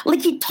weird.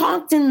 Like he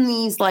talked in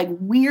these like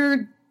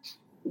weird,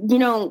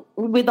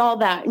 with all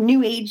that new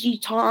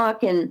agey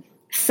talk and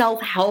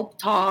self-help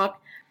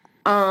talk,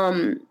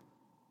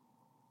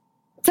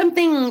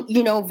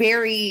 something,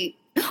 very,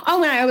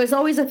 and I was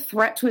always a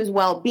threat to his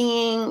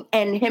well-being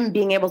and him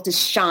being able to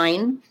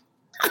shine.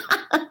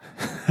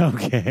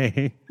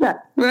 Okay. Yeah,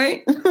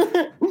 right?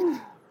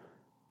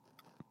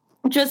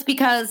 Just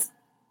because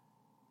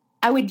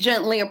I would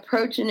gently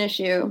approach an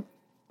issue.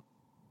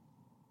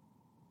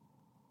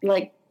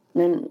 Don't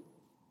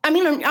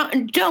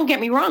get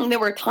me wrong. There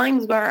were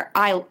times where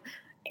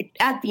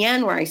at the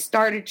end, where I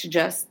started to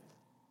just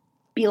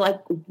be like,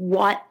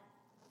 what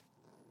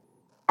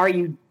are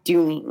you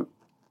doing?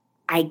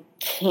 I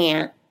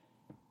can't.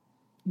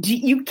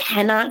 You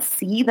cannot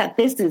see that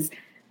this is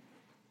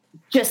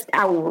just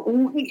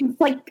it's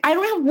like, I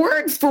don't have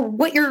words for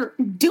what you're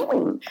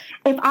doing.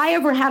 If I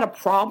ever had a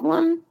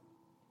problem,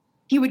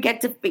 he would get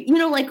to,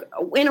 like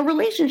in a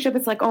relationship,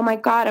 it's like, oh my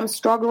God, I'm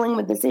struggling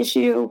with this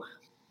issue.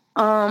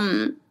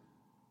 And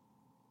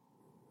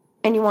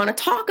you want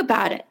to talk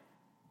about it.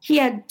 He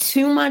had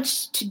too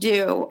much to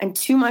do and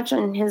too much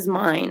on his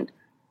mind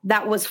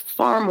that was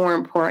far more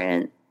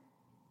important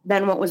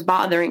than what was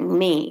bothering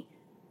me.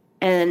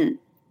 And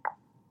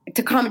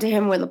to come to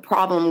him with a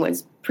problem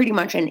was pretty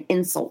much an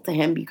insult to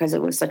him because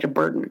it was such a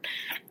burden.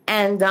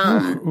 And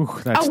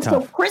that's tough.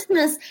 So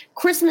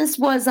Christmas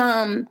was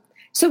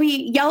so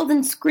he yelled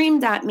and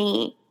screamed at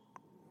me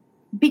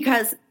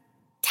because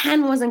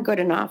 10 wasn't good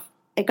enough.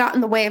 It got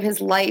in the way of his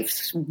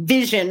life's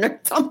vision or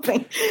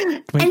something.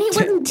 Wait, and he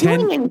wasn't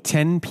doing anything.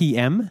 10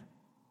 p.m.?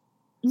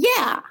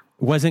 Yeah.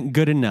 Wasn't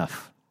good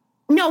enough.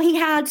 No, he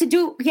had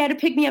to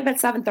pick me up at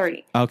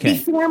 7:30. Okay.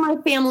 Before my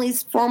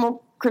family's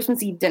formal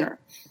Christmas Eve dinner,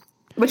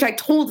 which I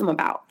told him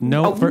about.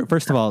 No,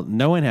 first of all,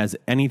 no one has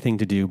anything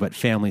to do but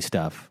family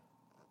stuff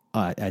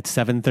at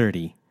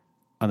 7:30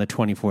 on the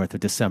 24th of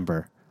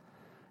December.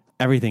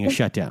 Everything is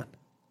shut down.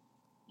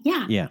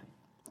 Yeah. Yeah.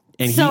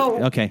 And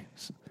okay.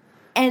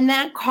 And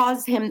that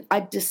caused him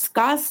a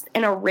disgust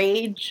and a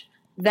rage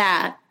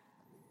that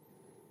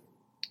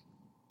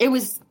it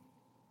was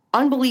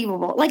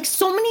unbelievable. Like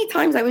so many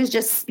times I was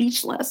just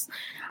speechless.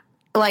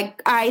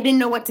 Like I didn't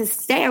know what to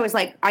say. I was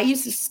like, I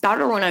used to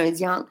stutter when I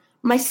was young.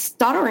 My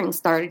stuttering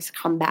started to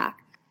come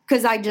back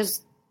because I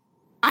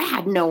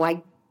had no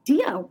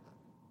idea.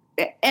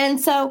 And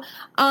so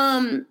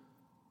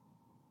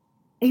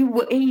he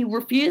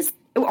refused.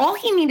 All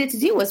he needed to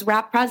do was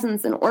wrap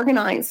presents and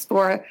organize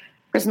for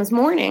Christmas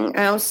morning. And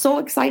I was so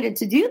excited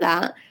to do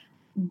that,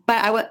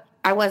 but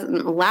I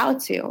wasn't allowed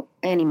to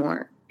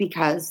anymore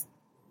because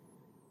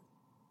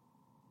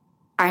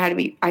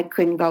I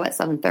couldn't go at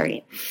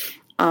 7:30.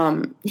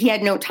 He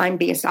had no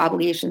time-based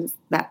obligations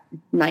that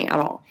night at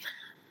all.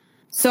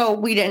 So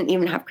we didn't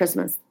even have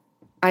Christmas.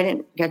 I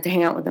didn't get to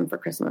hang out with him for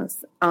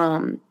Christmas.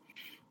 And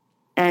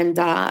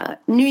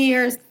New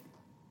Year's,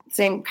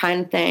 same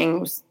kind of thing. It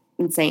was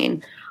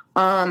insane.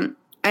 And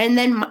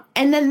then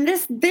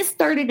this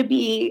started to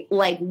be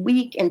like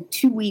week and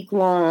 2 week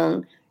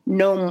long,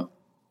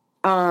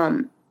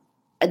 that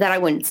I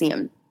wouldn't see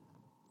him.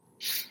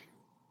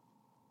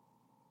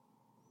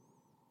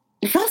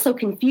 It felt so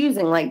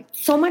confusing. Like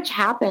so much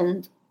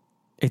happened.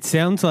 It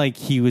sounds like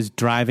he was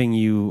driving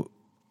you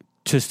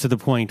just to the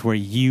point where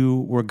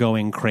you were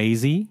going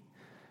crazy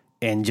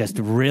and just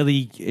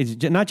really,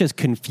 it's not just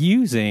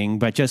confusing,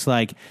 but just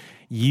like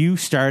you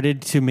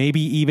started to maybe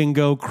even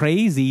go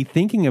crazy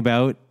thinking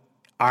about,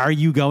 are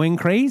you going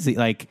crazy?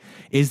 Like,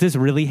 is this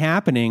really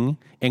happening?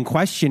 And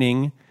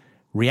questioning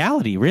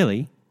reality,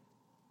 really.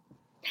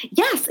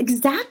 Yes,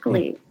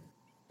 exactly.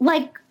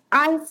 Like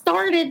I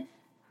started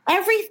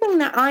everything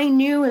that I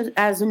knew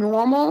as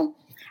normal,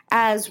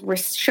 as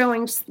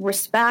showing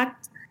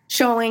respect,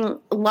 showing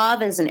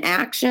love as an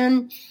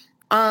action.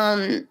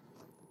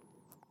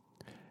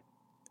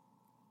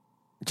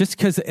 Just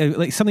because,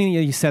 like something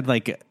you said,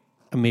 like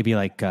maybe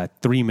like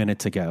 3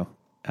 minutes ago,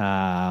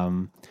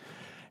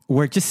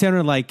 where it just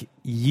sounded like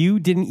you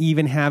didn't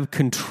even have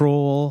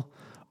control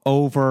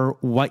over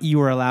what you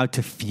were allowed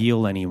to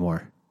feel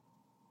anymore.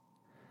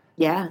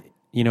 Yeah.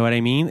 You know what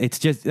I mean? It's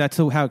just, that's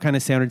how it kind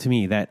of sounded to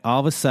me, that all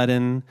of a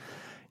sudden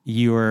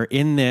you're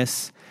in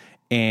this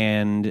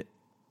and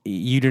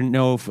you didn't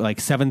know if like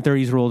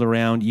 7:30s rolled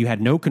around. You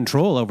had no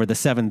control over the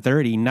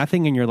 7:30.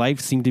 Nothing in your life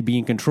seemed to be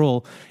in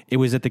control. It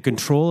was at the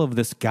control of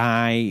this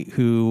guy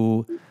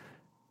who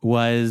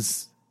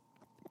was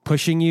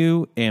pushing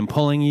you and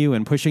pulling you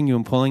and pushing you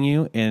and pulling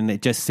you. And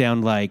it just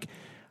sounded like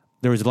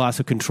there was a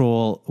loss of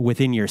control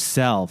within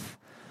yourself.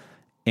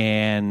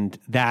 And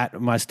that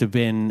must have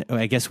been,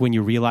 I guess, when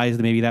you realized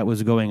that maybe that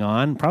was going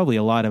on, probably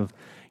a lot of,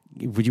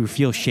 would you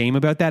feel shame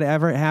about that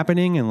ever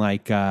happening? And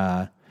like,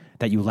 that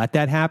you let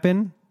that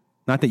happen?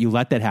 Not that you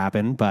let that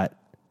happen, but.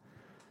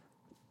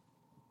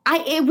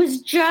 It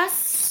was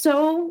just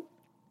so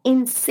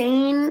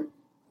insane,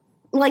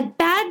 like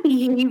bad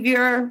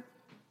behavior.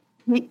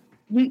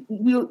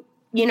 You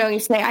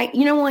say,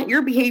 you know what,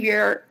 your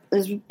behavior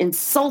is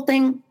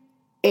insulting.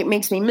 It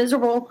makes me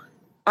miserable.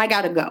 I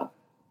got to go.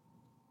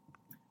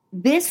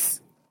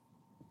 This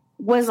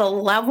was a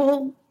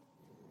level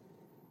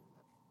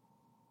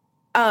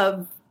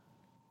of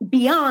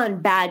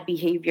beyond bad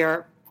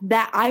behavior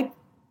that I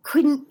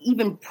couldn't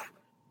even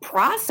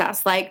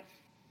process. Like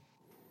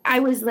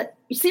I was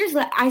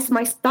seriously,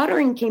 my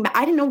stuttering came back.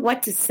 I didn't know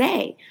what to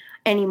say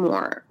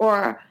anymore.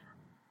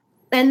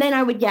 And then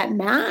I would get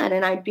mad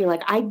and I'd be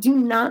like, I do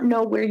not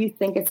know where you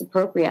think it's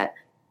appropriate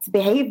to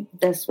behave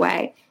this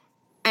way.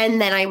 And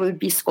then I would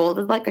be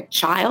scolded like a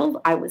child.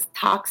 I was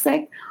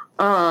toxic.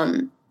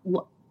 I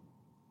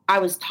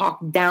was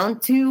talked down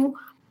to.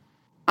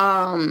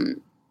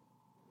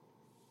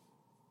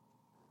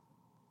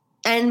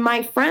 And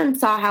my friend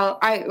saw how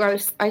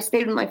I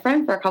stayed with my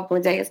friend for a couple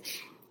of days,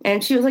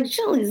 and she was like,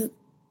 Shirley's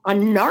a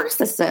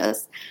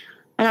narcissist.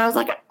 And I was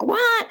like,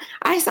 what?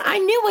 I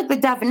knew what the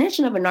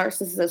definition of a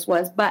narcissist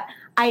was, but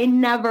I had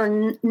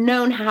never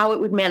known how it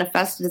would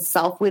manifest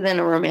itself within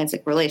a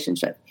romantic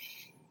relationship.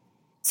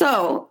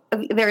 So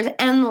there's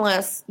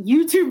endless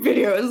YouTube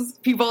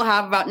videos people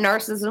have about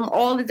narcissism,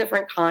 all the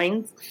different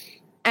kinds.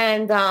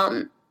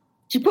 And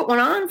she put one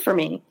on for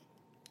me.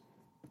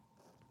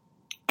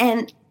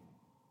 And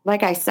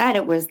like I said,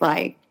 it was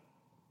like,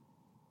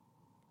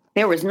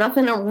 there was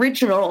nothing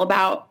original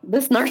about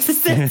this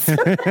narcissist.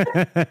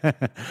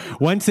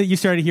 Once that you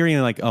started hearing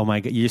it, like, oh my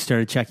God, you just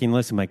started checking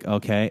lists. I'm like,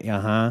 okay,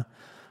 uh-huh.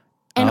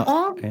 And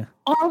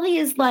all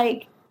these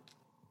like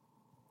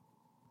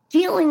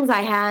feelings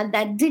I had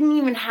that didn't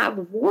even have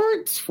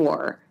words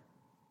for.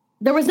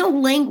 There was no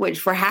language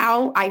for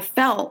how I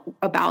felt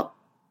about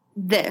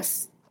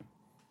this,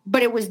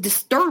 but it was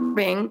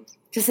disturbing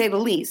to say the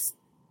least.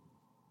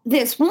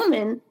 This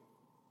woman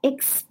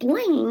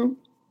explained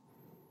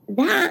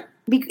that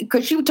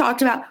because she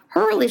talked about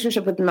her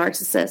relationship with the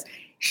narcissist.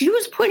 She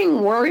was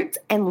putting words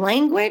and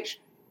language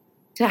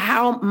to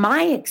how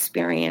my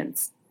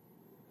experience.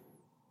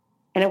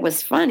 And it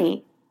was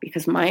funny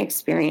because my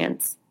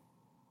experience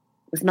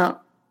was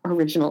not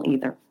original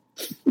either.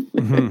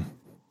 Mm-hmm.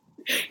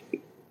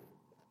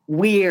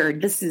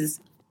 Weird. This is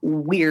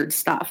weird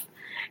stuff.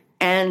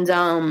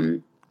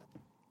 And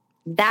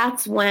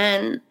that's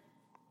when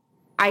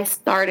I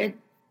started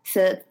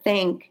to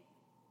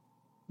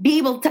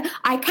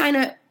I kind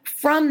of,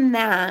 from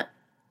that,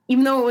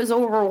 even though it was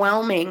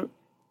overwhelming,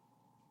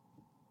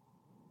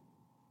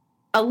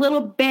 a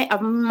little bit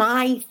of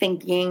my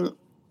thinking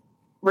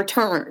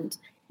returned,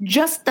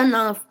 just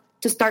enough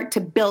to start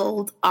to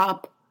build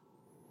up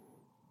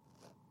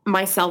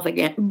myself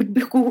again,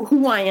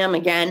 who I am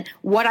again,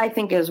 what I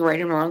think is right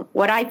and wrong,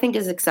 what I think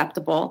is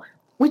acceptable,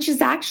 which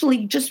is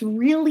actually just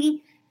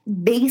really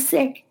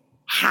basic,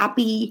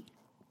 happy,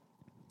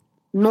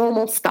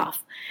 normal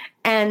stuff.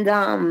 And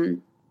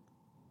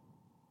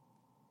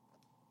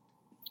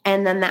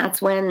then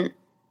that's when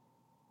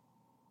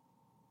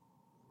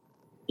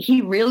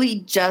he really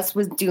just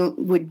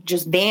would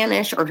just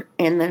vanish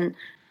and then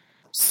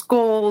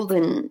scold.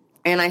 And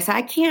I said,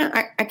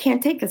 I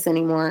can't take this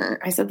anymore.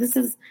 I said,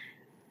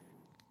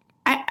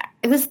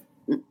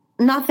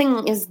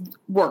 nothing is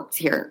worked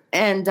here.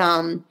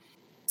 And,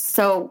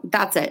 so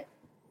that's it.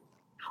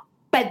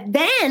 But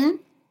then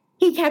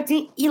he kept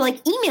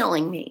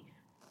emailing me.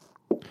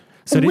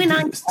 So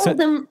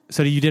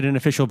you did an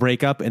official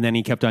breakup and then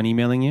he kept on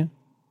emailing you?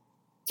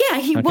 Yeah,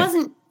 he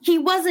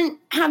wasn't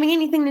having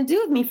anything to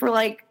do with me for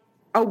like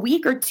a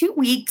week or 2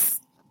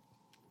 weeks,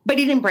 but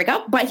he didn't break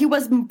up, but he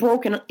wasn't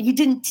broken. He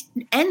didn't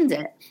end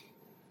it.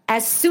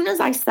 As soon as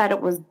I said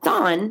it was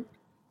done,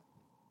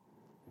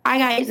 I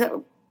got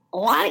a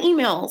lot of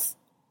emails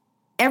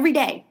every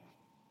day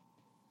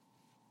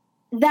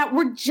that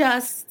were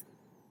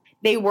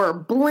they were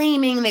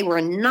blaming, they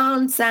were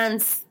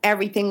nonsense.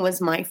 Everything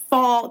was my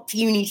fault.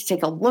 You need to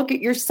take a look at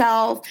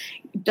yourself,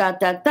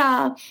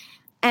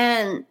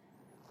 And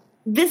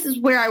this is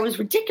where I was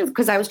ridiculous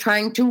because I was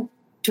trying to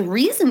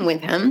reason with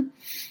him,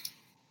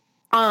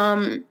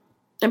 and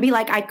be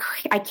like,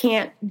 I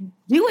can't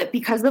do it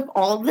because of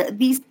all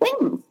these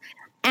things.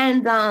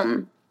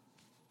 And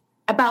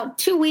about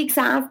 2 weeks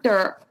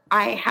after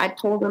I had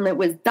told him it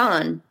was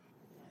done,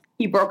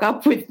 he broke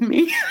up with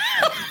me.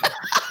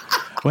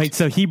 Wait,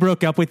 so he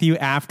broke up with you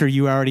after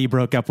you already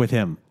broke up with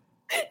him?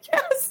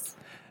 Yes.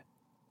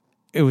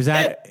 It was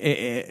that.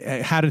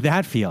 How did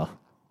that feel?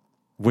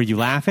 Were you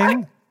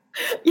laughing?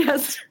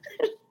 Yes.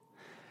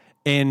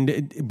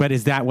 But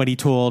is that what he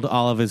told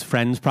all of his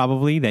friends?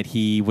 Probably that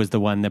he was the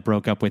one that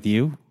broke up with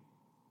you.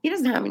 He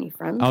doesn't have any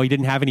friends. Oh, he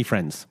didn't have any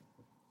friends.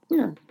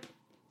 Yeah.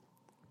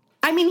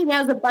 I mean, he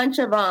has a bunch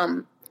of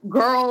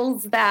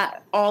girls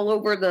that all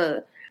over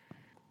the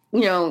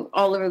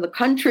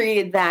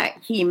country that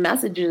he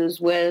messages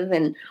with,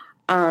 and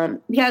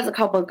he has a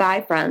couple of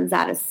guy friends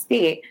out of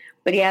state,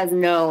 but he has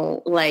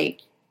no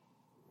like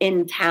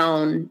in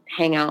town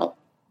hangout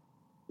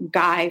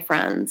guy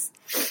friends.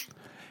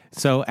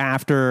 So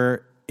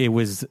after it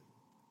was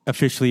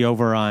officially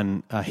over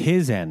on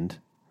his end,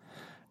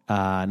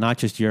 not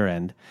just your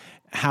end,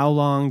 how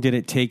long did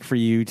it take for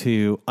you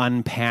to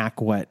unpack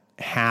what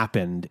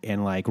happened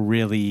and like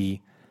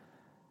really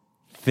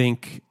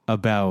think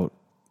about,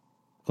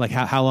 like,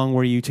 how long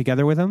were you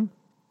together with him?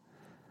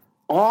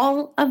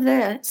 All of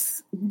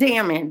this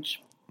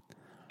damage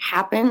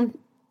happened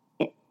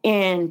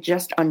in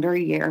just under a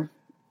year.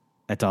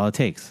 That's all it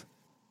takes.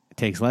 It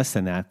takes less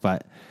than that,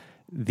 but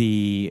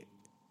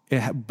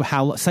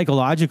how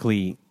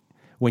psychologically,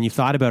 when you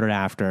thought about it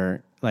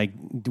after, like,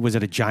 was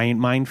it a giant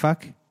mind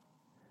fuck?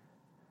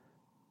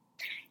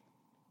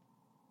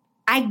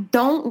 I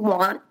don't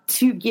want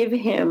to give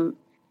him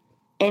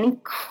any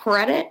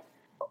credit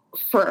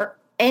for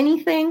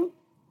anything,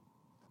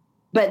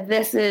 but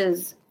this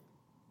is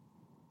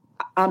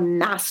a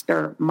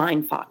master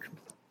mindfuck.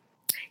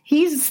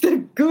 He's the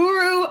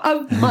guru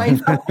of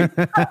mindfuck.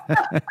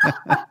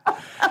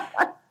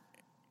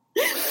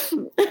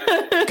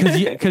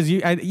 Because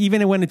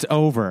even when it's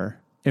over,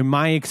 in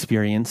my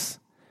experience,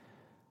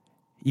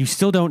 you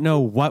still don't know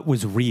what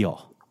was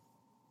real.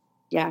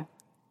 Yeah.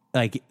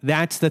 Like,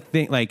 that's the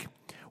thing. Like,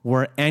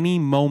 were any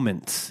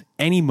moments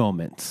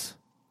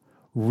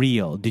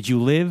real? Did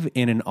you live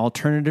in an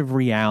alternative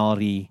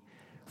reality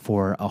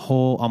for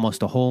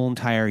almost a whole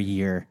entire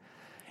year?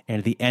 And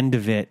at the end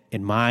of it,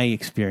 in my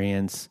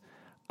experience,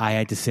 I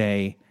had to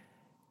say,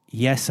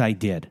 yes, I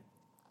did.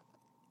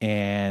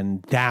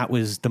 And that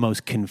was the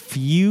most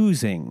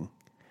confusing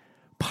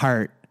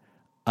part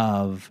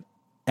of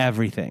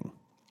everything.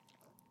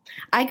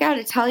 I got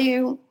to tell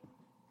you,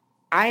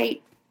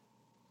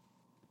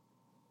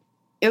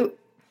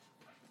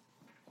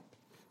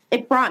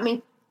 it brought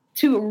me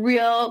to a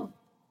real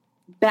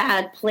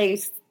bad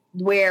place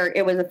where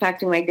it was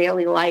affecting my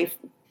daily life.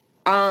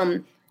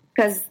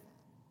 Because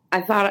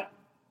I thought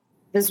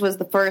this was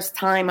the first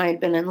time I'd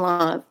been in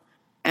love.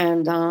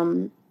 And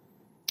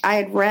I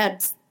had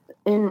read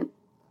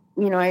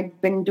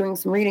I'd been doing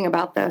some reading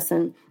about this,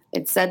 and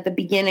it said the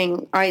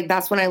beginning,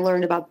 that's when I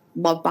learned about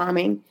love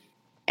bombing.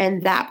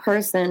 And that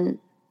person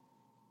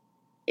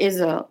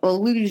is a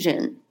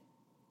illusion.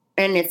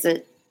 And it's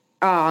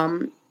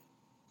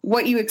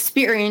what you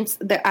experience,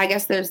 I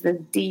guess there's the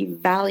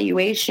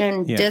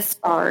devaluation,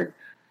 discard.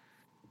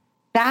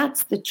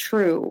 That's the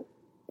true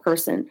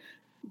person.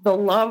 The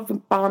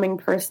love bombing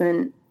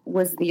person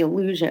was the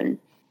illusion.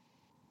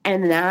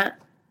 And that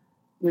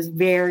was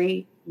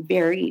very,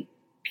 very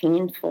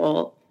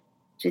painful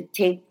to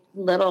take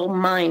little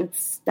mind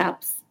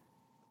steps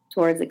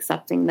towards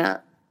accepting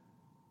that.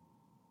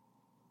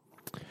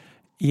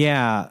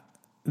 Yeah.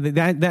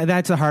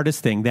 that's the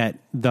hardest thing, that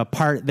the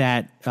part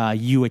that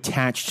you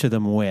attached to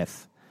them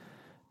with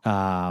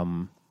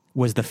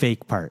was the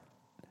fake part.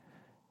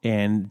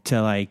 And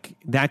to like,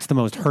 that's the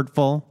most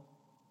hurtful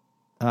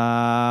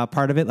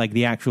part of it. Like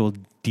the actual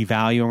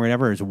devaluing or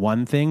whatever is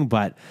one thing,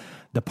 but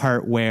the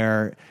part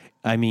where,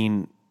 I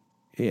mean,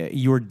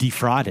 you were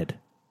defrauded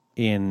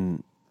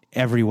in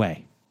every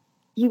way.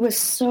 He was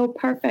so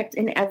perfect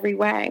in every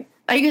way.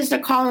 I used to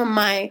call him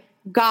my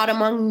God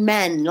among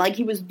men. Like,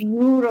 he was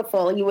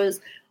beautiful. He was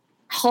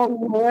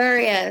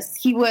hilarious.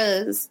 He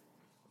was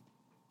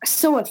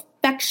so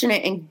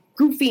affectionate and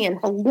goofy and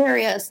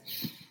hilarious.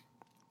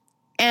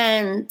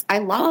 And I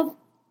love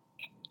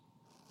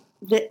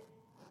that.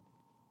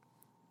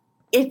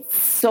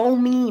 It's so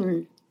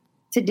mean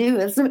to do.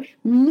 It's the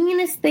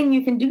meanest thing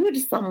you can do to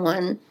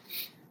someone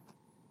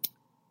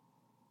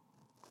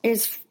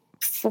is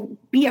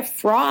be a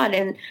fraud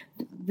in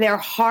their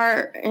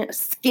heart, and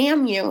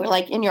scam you,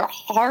 like in your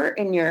heart,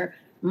 in your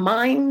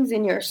minds,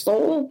 in your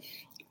soul.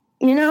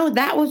 You know,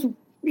 that was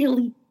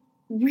really,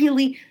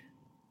 really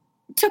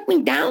took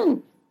me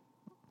down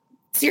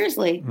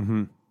seriously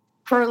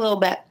for a little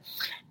bit.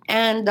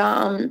 And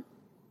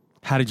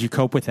how did you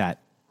cope with that?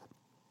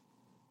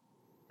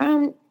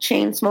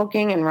 Chain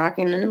smoking and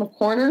rocking in the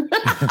corner.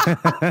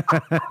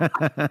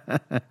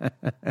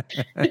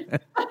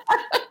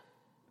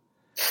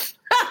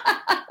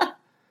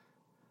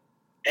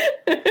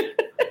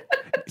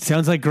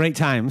 Sounds like great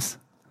times.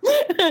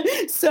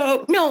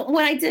 So, no,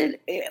 what I did,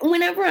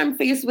 whenever I'm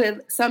faced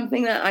with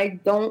something that I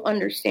don't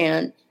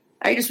understand,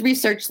 I just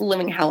research the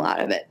living hell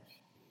out of it.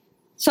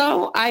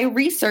 So I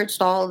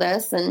researched all of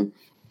this, and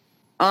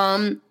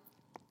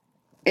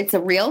it's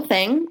a real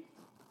thing.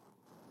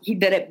 He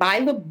did it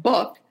by the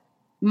book.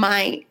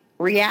 My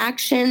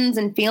reactions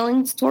and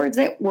feelings towards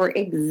it were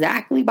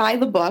exactly by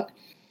the book.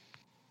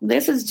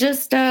 This is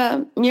just,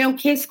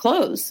 case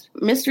closed,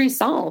 mystery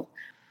solved.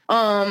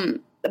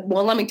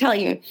 Well, let me tell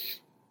you,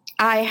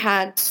 I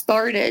had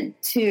started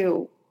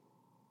to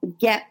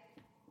get,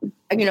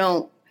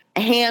 a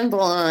handle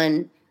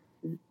on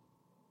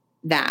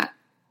that,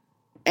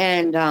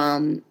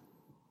 and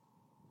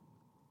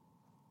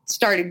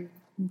started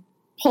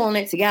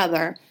pulling it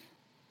together.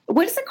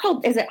 What is it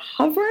called? Is it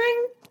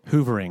hovering?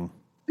 Hoovering.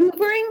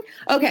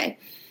 Okay.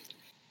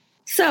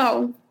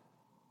 So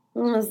it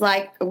was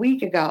like a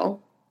week ago.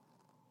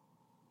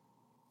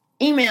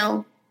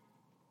 Email.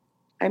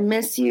 I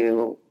miss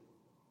you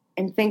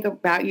and think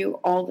about you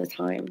all the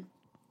time.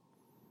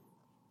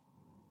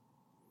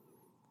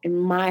 And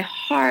my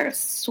heart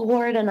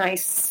soared and I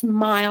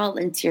smiled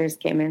and tears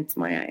came into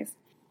my eyes.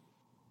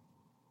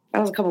 That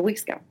was a couple of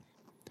weeks ago.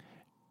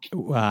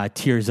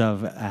 Tears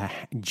of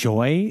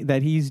joy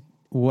that he's,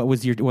 what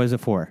was it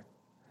for?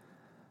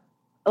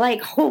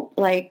 Like hope,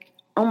 like,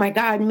 oh my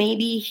God,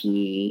 maybe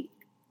he.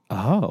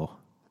 Oh.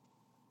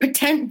 If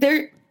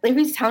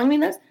he's telling me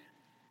this,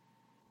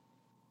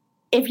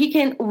 if he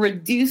can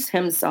reduce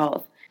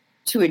himself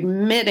to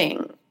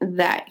admitting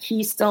that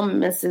he still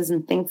misses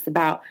and thinks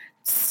about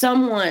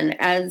someone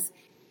as,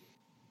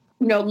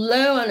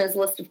 low on his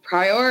list of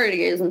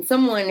priorities and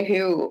someone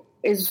who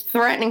is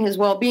threatening his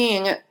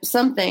well-being,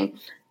 something,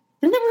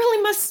 then there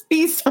really must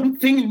be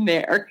something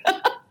there.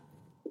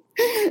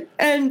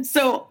 And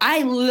so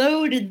I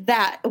loaded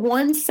that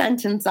one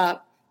sentence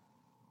up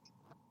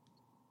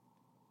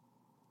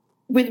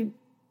with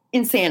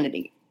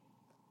insanity.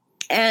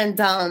 And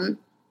I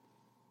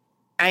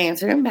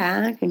answered him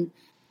back, and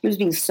he was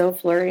being so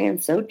flirty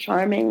and so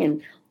charming.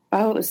 And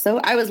I was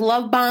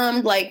love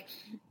bombed. Like,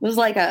 it was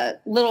like a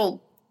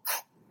little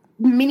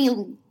mini,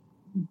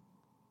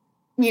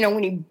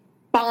 when you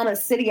bomb a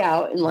city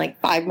out in like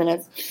 5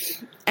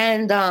 minutes.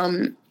 And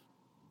then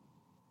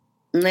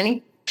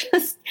he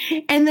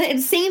and the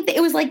same thing.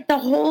 It was like the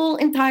whole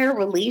entire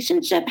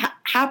relationship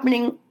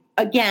happening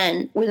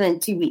again within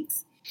 2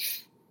 weeks.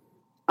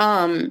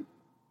 And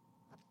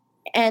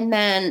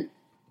then,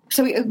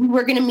 so we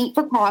were going to meet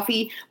for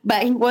coffee,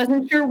 but he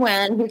wasn't sure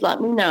when. He'd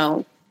let me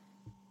know.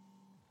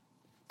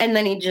 And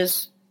then he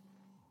just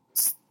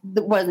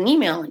wasn't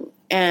emailing.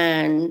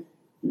 And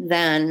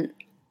then,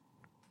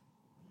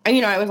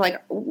 I was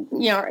like,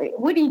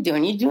 what are you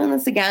doing? You doing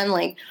this again?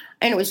 Like,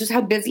 and it was just how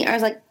busy. I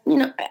was like,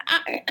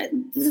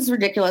 this is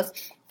ridiculous.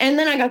 And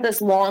then I got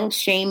this long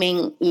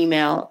shaming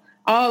email.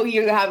 Oh,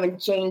 you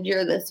haven't changed.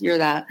 You're this, you're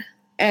that.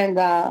 And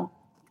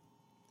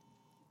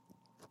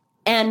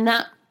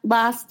that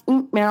last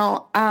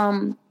email,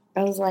 that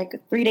was like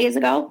 3 days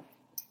ago.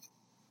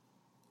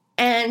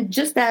 And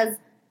just as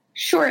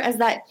short as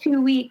that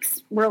 2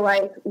 weeks, we're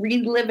like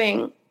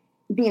reliving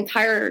the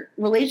entire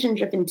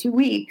relationship in 2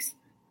 weeks.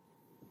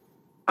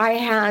 I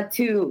had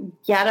to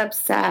get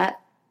upset,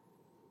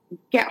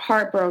 get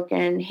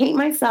heartbroken, hate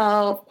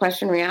myself,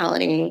 question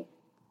reality,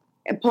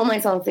 and pull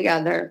myself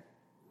together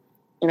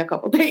in a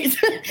couple days.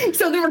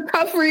 So the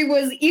recovery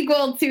was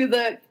equal to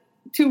the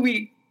 2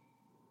 week.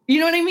 You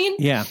know what I mean?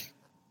 Yeah.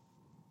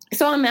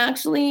 So I'm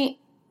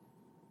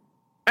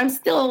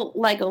still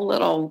like a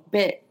little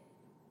bit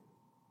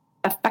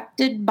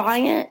affected by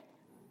it.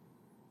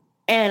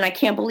 And I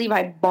can't believe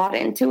I bought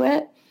into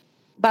it.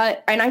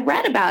 And I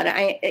read about it.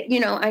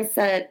 I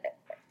said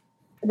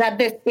that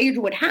this stage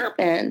would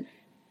happen.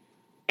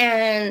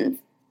 And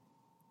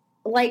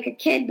like a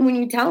kid, when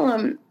you tell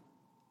them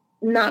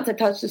not to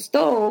touch the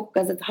stove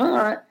because it's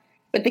hot,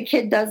 but the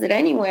kid does it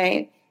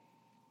anyway,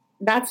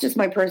 that's just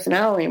my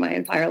personality my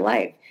entire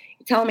life.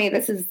 You tell me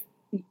this is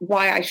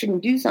why I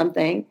shouldn't do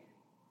something,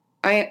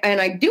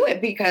 I do it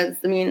because,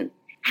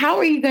 how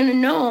are you going to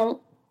know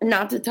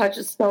not to touch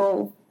a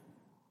stove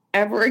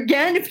ever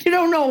again if you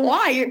don't know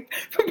why?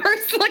 From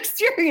personal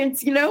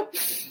experience,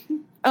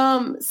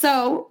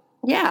 So,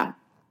 yeah,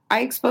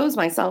 I expose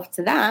myself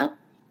to that.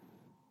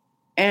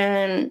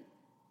 And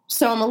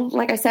so,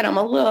 like I said, I'm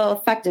a little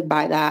affected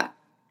by that.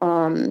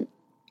 I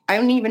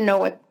don't even know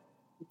what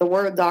the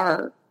words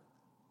are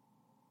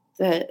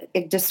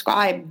that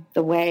describe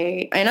the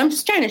way, and I'm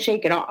just trying to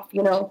shake it off,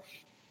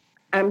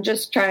 I'm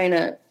just trying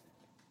to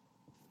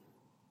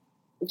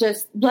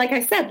like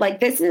I said, like,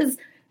 this is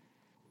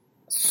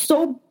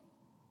so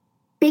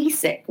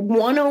basic,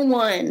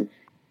 101,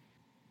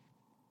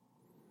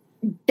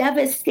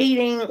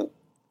 devastating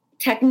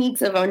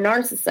techniques of a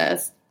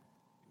narcissist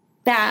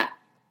that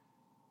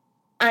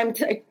I'm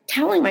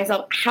telling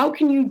myself, how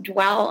can you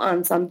dwell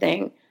on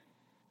something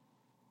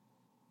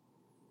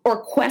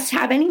or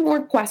have any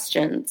more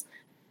questions?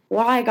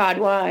 Why, God,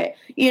 why?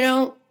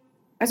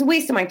 It's a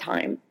waste of my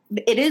time.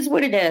 It is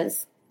what it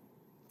is.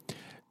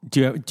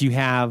 Do you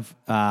have,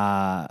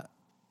 I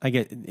know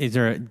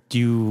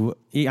you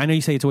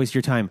say it's a waste of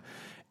your time.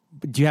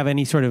 Do you have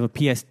any sort of a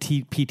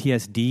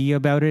PTSD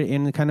about it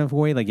in a kind of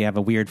way? Like you have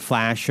a weird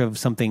flash of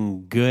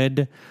something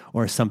good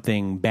or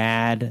something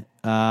bad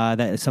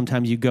that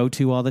sometimes you go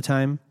to all the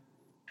time?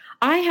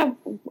 I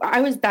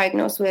was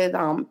diagnosed with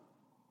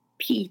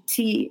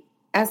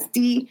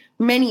PTSD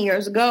many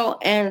years ago.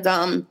 And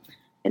then,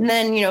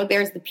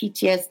 there's the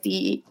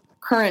PTSD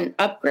current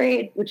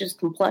upgrade, which is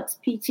complex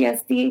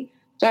PTSD.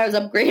 So I was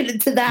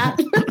upgraded to that.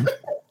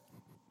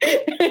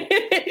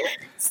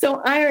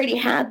 So I already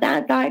had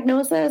that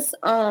diagnosis.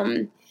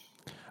 A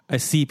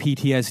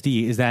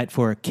CPTSD, is that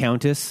for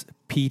Countess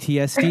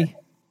PTSD?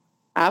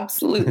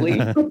 Absolutely.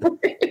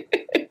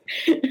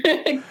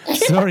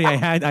 Sorry,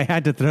 I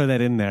had to throw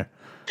that in there.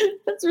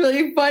 That's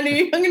really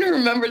funny. I'm going to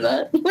remember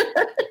that.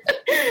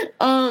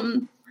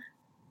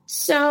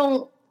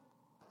 So,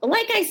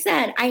 like I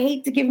said, I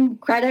hate to give him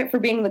credit for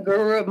being the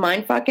guru of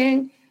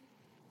mindfucking,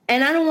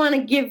 and I don't want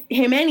to give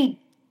him any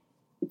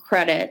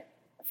credit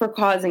for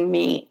causing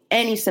me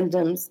any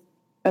symptoms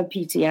of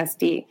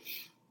PTSD.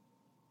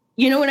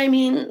 You know what I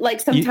mean? Like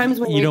sometimes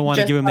when you don't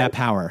want to give him that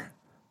power.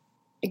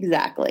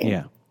 Exactly.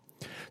 Yeah.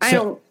 I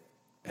don't.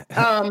 But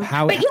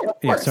yeah, of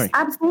course,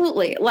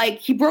 absolutely. Like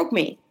he broke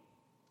me,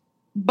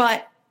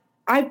 but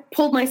I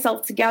pulled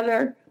myself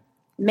together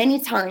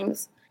many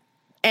times,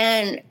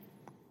 and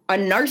a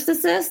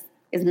narcissist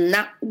is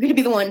not going to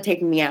be the one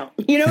taking me out.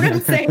 You know what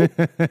I'm saying?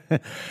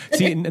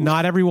 See,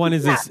 not everyone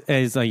is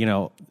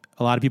a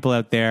lot of people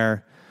out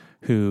there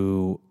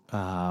who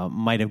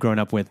might have grown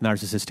up with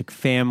narcissistic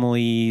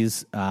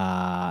families.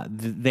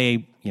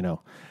 They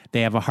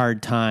have a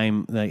hard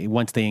time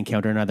once they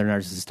encounter another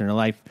narcissist in their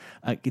life.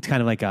 It's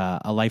kind of like a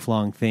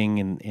lifelong thing,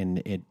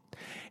 and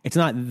it's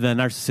not the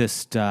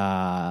narcissist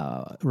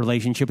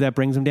relationship that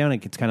brings them down.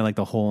 It's kind of like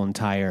the whole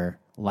entire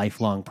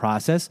lifelong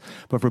process.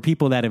 But for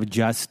people that have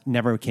just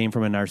never came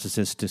from a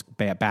narcissistic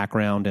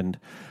background and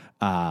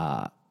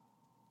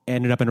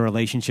ended up in a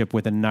relationship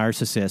with a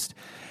narcissist,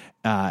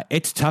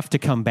 it's tough to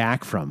come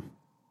back from.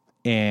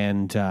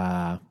 And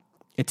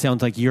it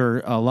sounds like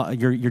you're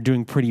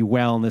doing pretty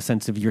well in the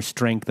sense of your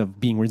strength of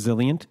being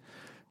resilient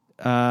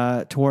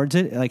towards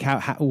it. Like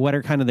what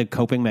are kind of the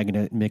coping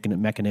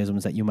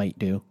mechanisms that you might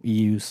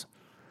use,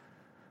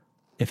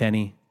 if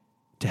any,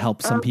 to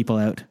help some people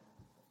out?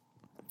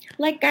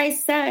 Like I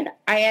said,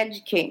 I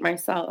educate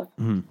myself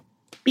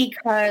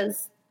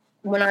because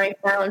when I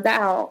found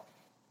out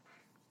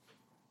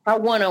how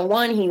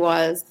 101 he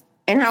was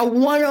and how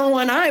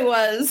 101 I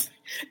was,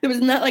 there was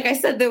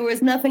there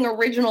was nothing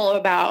original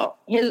about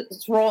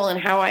his role and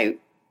how I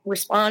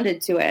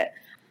responded to it.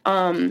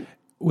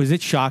 Was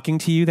it shocking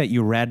to you that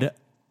you read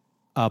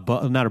a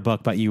book, not a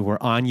book, but you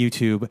were on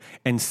YouTube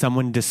and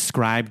someone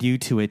described you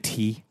to a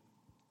T?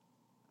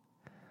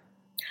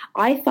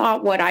 I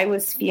thought what I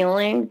was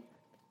feeling,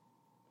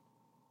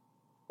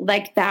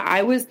 like that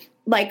I was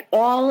like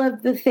all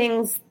of the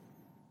things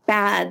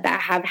bad that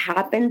have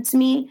happened to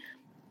me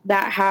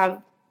that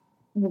have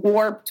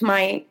warped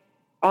my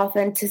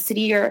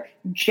authenticity or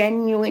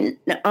genuine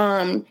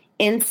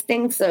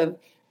instincts of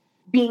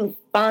being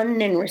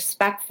fun and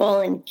respectful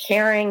and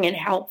caring and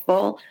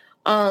helpful,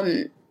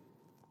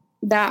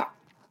 that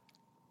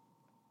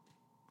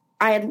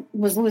I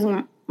was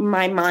losing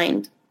my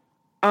mind.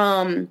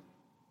 I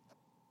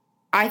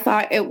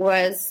thought it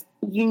was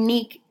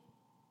unique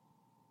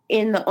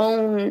in the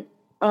own,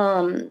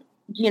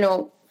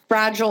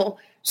 fragile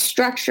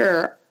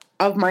structure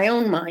of my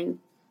own mind.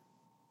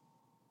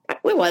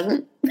 It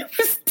wasn't. It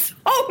was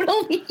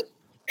totally,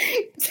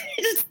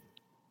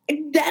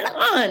 dead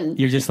on.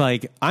 You're just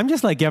like, I'm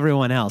just like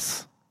everyone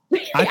else.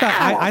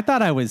 I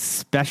thought I was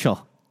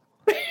special.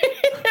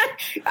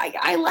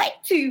 I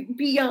like to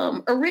be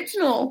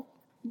original,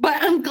 but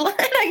I'm glad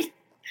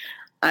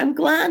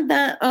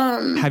that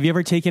Have you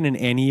ever taken an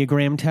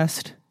Enneagram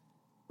test?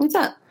 What's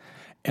that?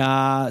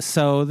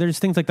 So there's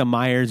things like the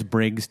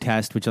Myers-Briggs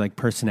test, which are like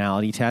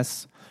personality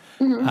tests.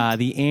 Mm-hmm.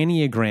 The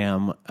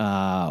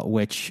Enneagram,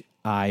 which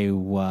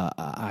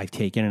I've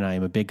taken and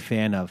I'm a big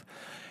fan of,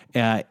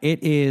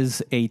 it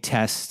is a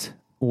test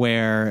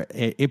where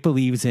it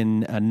believes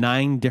in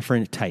 9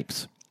 different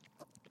types.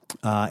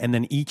 And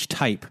then each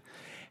type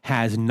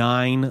has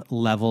 9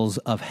 levels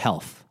of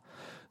health.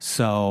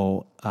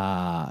 So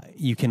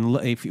you can,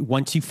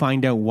 once you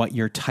find out what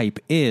your type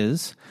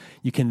is,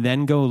 you can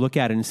then go look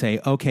at it and say,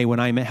 okay, when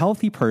I'm a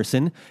healthy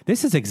person,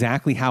 this is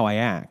exactly how I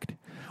act.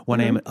 When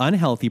I'm an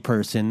unhealthy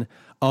person,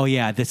 oh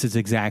yeah, this is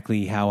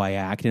exactly how I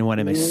act. And when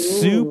I'm a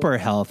super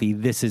healthy,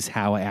 this is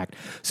how I act.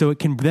 So it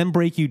can then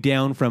break you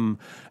down from,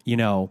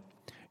 when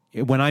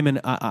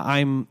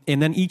and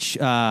then each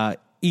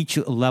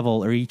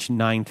level or each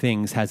 9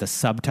 things has a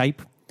subtype.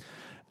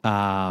 2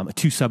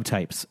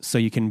 subtypes, so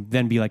you can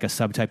then be like a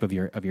subtype of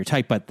your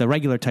type. But the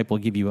regular type will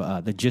give you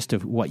the gist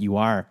of what you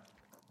are.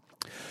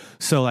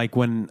 So, like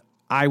when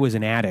I was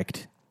an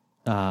addict,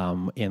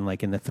 in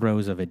the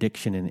throes of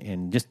addiction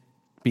and just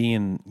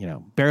being,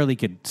 barely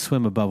could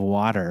swim above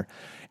water,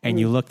 and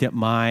you looked at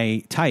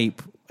my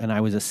type, and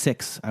I was a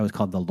 6. I was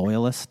called the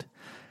loyalist.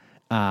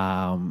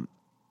 I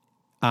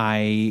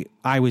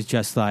was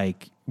just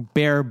like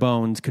bare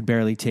bones, could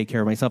barely take care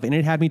of myself. And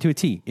it had me to a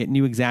T. It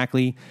knew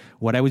exactly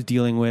what I was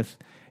dealing with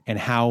and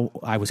how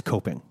I was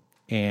coping.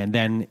 And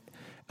then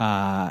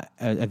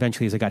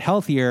eventually, as I got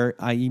healthier,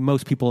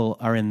 most people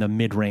are in the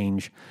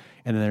mid-range.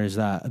 And then there's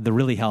the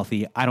really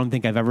healthy. I don't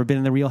think I've ever been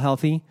in the real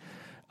healthy.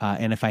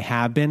 And if I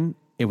have been,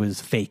 it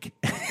was fake.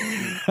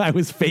 I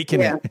was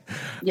faking it.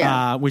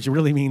 Yeah. Which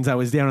really means I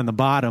was down on the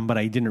bottom, but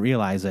I didn't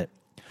realize it.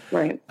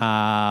 Right.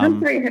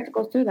 I'm sorry you had to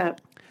go through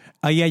that.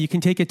 Yeah, you can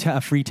take a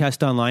free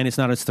test online. It's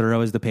not as thorough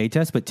as the paid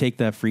test, but take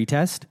the free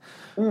test.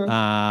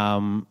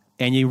 And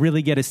you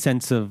really get a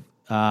sense of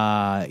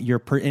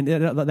and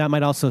that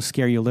might also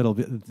scare you a little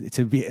bit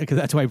because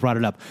that's why I brought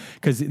it up,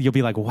 because you'll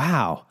be like,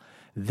 wow,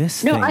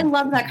 I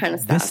love that kind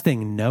of stuff. This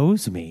thing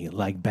knows me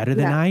like better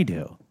than I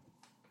do.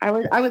 I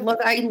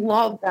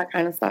love that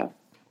kind of stuff.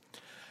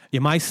 Yeah,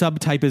 my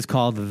subtype is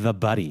called the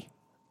buddy.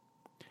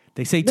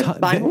 They say the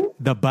buddy. No,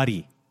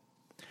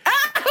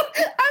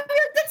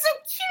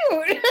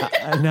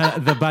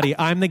 the buddy.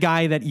 I'm the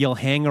guy that you'll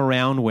hang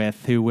around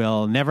with I'm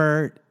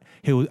an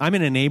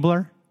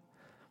enabler.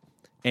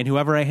 And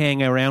whoever I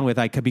hang around with,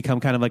 I could become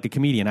kind of like a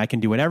comedian. I can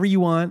do whatever you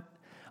want.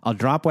 I'll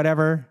drop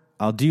whatever.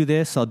 I'll do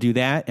this. I'll do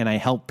that. And I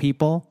help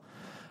people.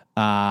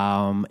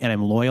 And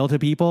I'm loyal to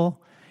people,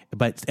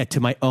 but to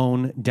my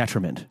own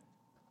detriment.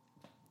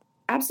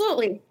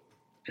 Absolutely.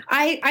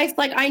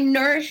 I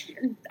nourish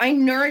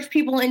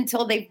people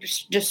until they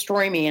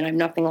destroy me and I have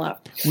nothing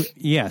left.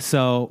 Yeah,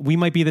 so we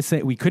might be the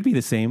same. We could be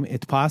the same.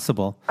 It's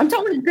possible. I'm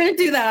totally going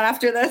to do that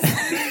after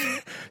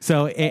this.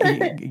 So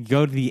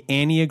go to the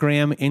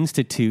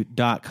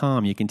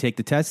EnneagramInstitute.com. You can take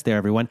the test there,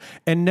 everyone.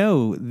 And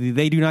no,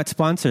 they do not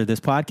sponsor this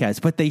podcast,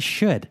 but they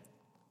should.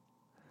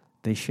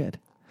 They should.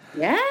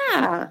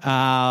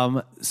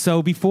 Yeah.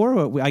 So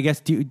before, I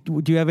guess, do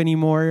you have any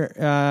more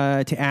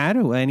to add?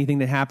 Anything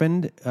that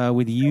happened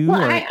with you?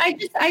 Well,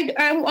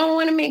 I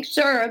want to make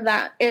sure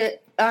that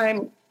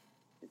I'm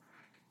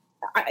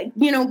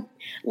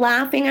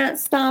laughing at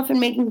stuff and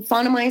making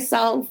fun of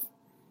myself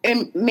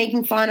and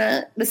making fun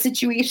of the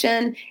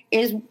situation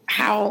is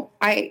how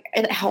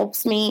it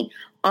helps me.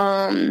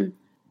 Putting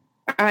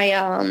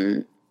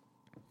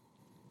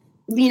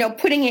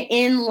it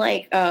in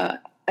like a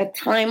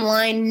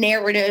timeline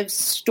narrative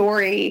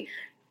story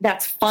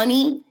that's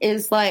funny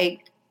is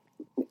like,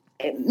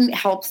 it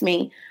helps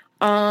me.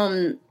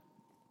 And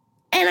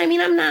I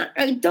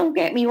mean, don't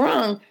get me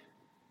wrong.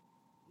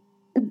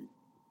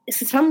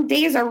 Some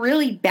days are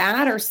really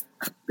bad, or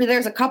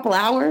there's a couple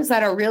hours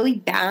that are really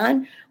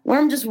bad where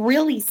I'm just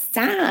really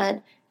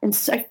sad. And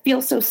so I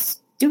feel so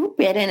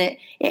stupid and it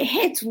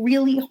hits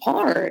really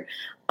hard.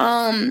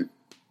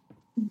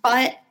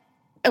 But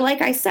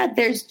like I said,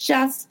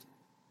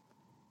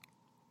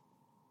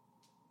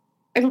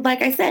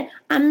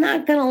 I'm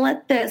not going to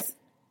let this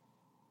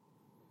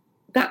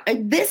guy,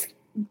 this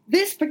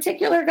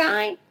particular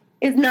guy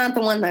is not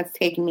the one that's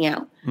taking me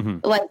out.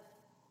 Mm-hmm. Like,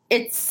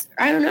 it's,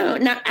 I don't know,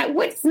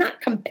 it's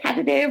not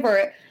competitive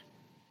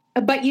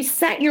but you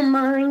set your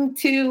mind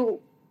to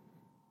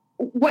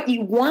what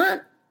you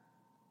want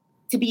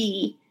to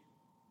be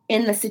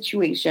in the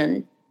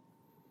situation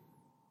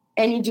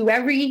and you do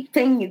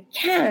everything you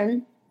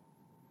can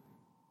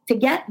to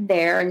get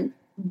there and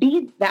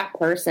be that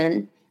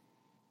person.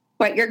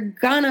 But you're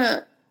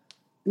gonna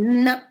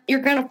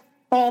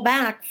fall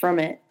back from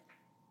it,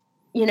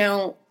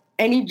 and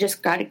you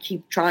just got to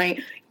keep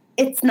trying.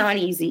 It's not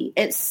easy.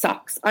 It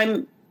sucks.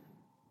 I've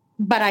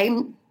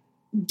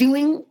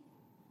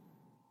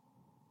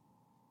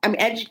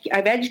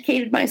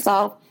educated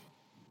myself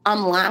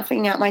I'm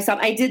laughing at myself.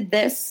 I did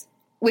this,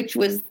 which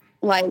was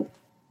like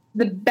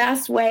the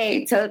best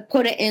way to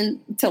put it in,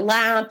 to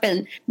laugh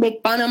and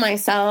make fun of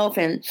myself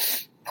and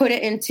put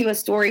it into a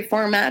story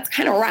format, to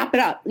kind of wrap it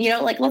up,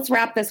 like let's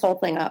wrap this whole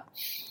thing up.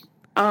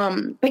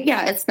 But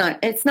yeah, it's not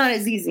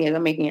as easy as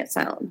I'm making it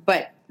sound,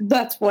 but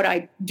that's what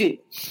I do.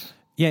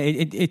 Yeah.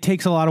 It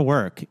takes a lot of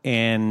work,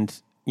 and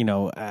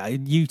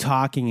you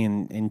talking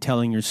and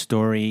telling your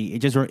story,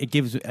 it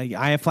gives,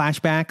 I have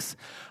flashbacks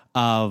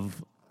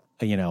of,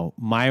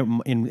 my,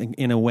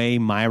 in a way,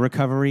 my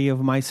recovery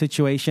of my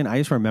situation. I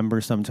just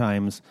remember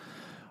sometimes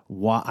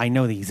I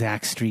know the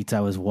exact streets I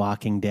was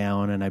walking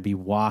down, and I'd be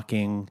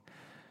walking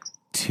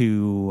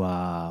to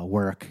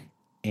work,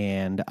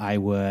 and I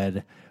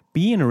would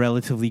be in a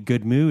relatively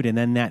good mood, and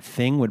then that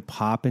thing would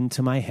pop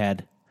into my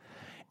head,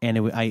 and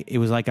it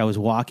was like I was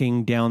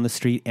walking down the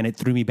street, and it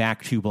threw me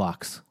back 2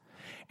 blocks,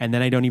 and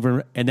then I don't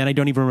even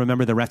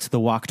remember the rest of the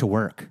walk to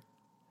work.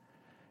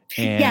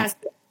 And yes,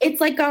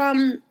 it's like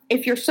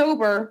if you're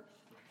sober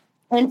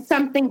and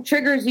something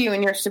triggers you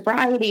in your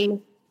sobriety,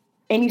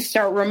 and you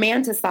start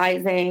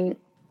romanticizing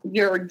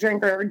your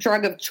drink or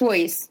drug of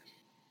choice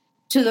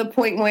to the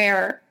point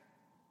where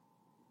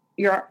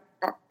you're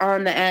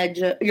on the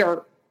edge,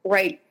 you're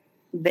right,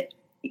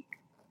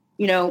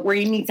 where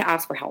you need to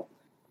ask for help.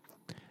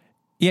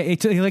 Yeah,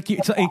 it's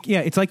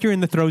like you're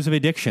in the throes of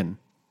addiction.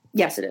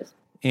 Yes, it is.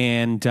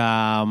 And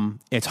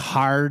it's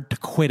hard to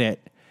quit it,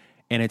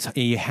 and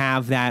you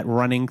have that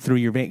running through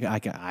your veins.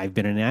 I've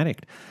been an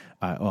addict.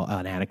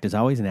 An addict is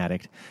always an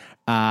addict.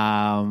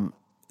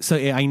 So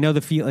I know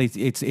the feel.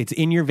 It's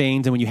in your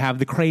veins, and when you have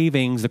the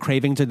cravings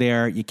are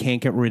there. You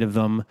can't get rid of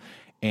them,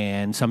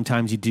 and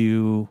sometimes you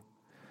do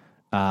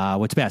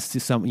what's best.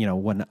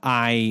 When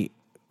I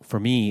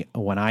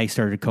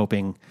started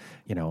coping,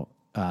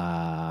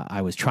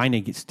 I was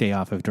trying to stay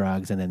off of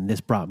drugs, and then this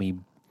brought me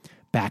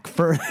back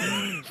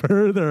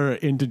further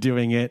into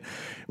doing it.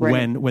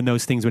 Right. When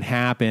those things would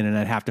happen, and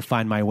I'd have to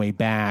find my way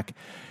back.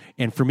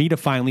 And for me to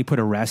finally put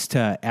a rest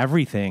to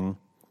everything,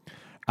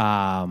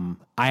 I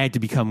had to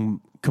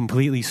become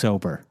completely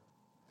sober,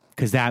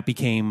 because that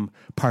became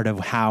part of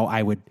how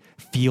I would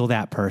feel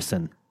that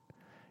person,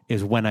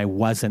 is when I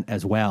wasn't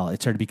as well.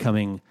 It started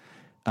becoming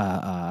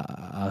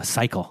a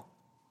cycle.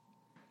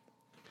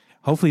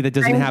 Hopefully that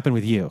doesn't happen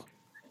with you.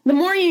 The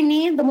more you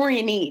need, the more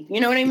you need.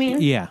 You know what I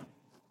mean? Yeah.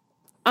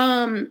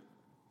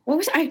 What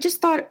was I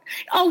just thought?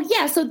 Oh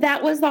yeah. So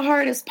that was the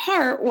hardest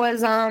part,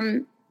 was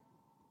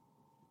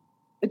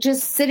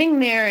just sitting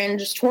there and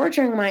just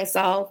torturing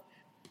myself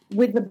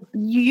with the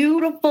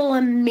beautiful,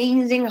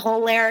 amazing,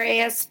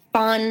 hilarious,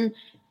 fun,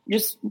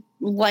 just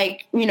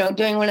like,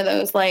 doing one of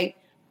those like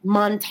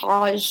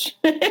montage,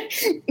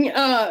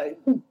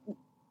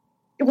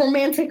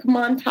 romantic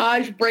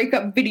montage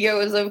breakup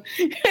videos of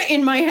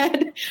in my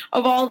head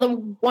of all the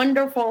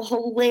wonderful,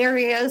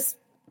 hilarious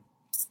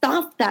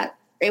stuff that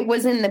it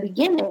was in the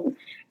beginning.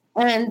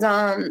 And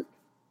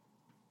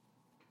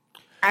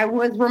I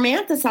was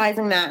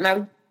romanticizing that, and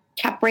I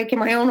kept breaking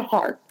my own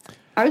heart.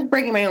 I was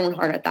breaking my own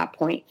heart at that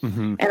point.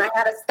 Mm-hmm. And I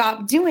had to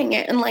stop doing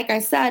it. And like I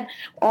said,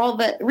 all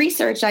the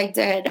research I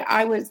did,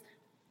 I was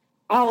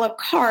a la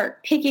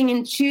carte picking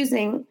and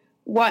choosing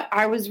what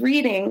I was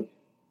reading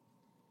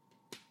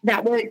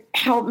that would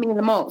help me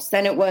the most.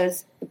 And it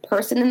was the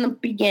person in the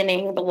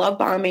beginning, the love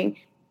bombing,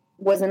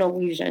 was an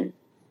illusion.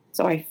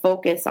 So I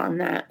focus on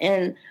that.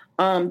 And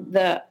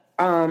the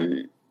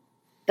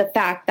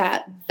fact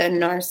that the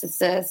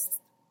narcissist,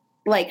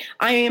 like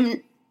I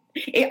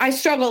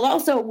struggle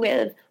also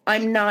with,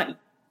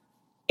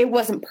 it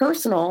wasn't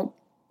personal.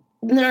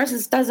 The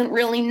narcissist doesn't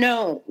really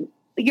know.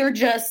 You're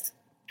just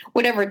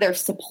whatever their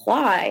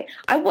supply.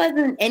 I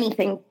wasn't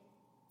anything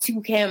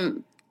to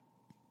him.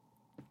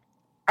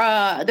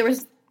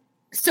 First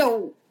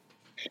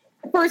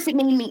it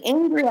made me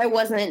angry. I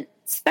wasn't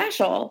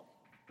special.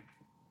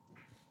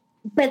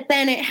 But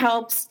then it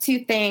helps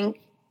to think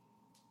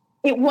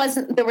there was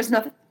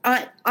nothing.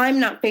 I'm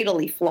not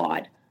fatally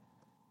flawed.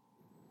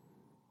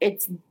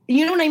 It's,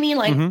 you know what I mean?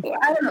 Like, mm-hmm.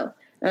 I don't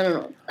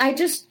know. I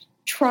just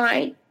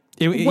tried.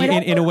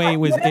 In a way,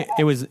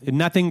 it was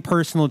nothing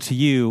personal to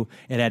you.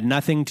 It had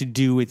nothing to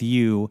do with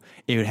you.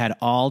 It had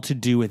all to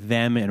do with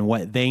them and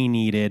what they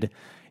needed.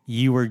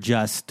 You were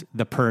just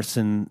the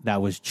person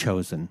that was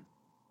chosen,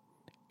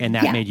 and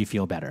that made you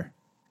feel better.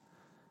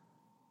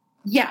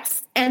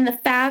 Yes, and the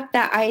fact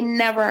that I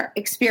never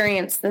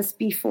experienced this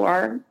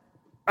before,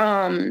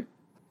 so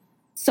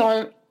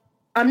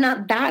I'm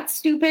not that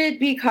stupid,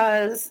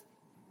 because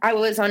I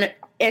was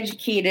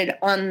uneducated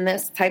on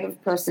this type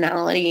of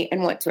personality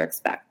and what to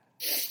expect.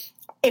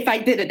 If I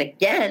did it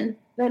again,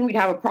 then we'd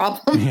have a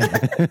problem.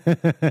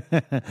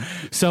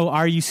 So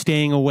are you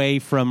staying away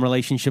from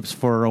relationships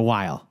for a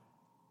while?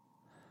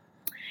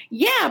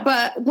 Yeah,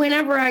 but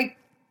whenever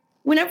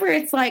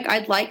it's like,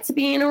 I'd like to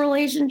be in a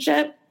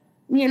relationship,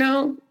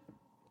 the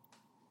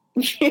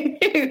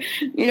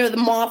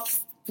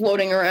moths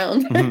floating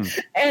around. Mm-hmm.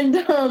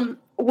 And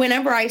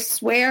whenever I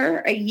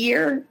swear a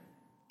year,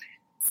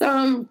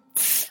 some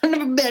son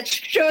of a bitch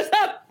shows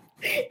up.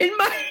 in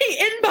my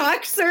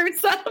inbox or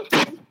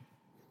something.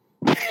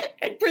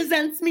 It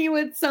presents me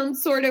with some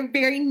sort of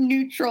very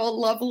neutral,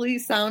 lovely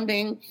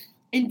sounding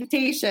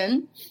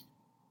invitation.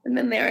 And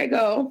then there I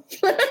go.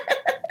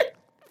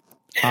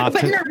 But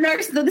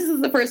this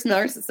is the first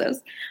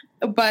narcissist.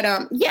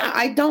 But yeah,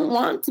 I don't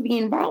want to be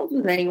involved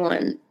with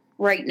anyone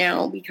right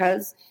now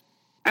because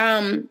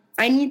I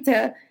need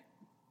to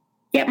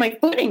get my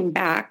footing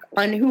back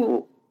on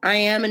who I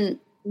am and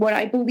what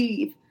I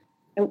believe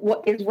and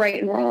what is right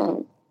and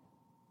wrong.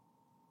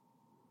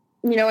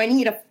 You know, I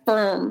need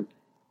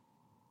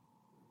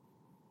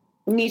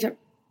to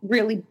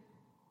really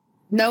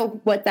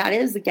know what that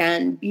is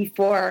again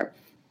before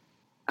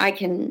I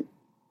can.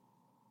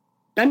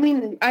 I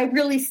mean, I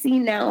really see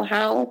now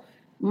how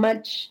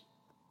much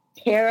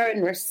care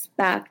and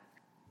respect,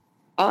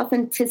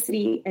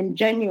 authenticity, and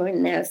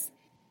genuineness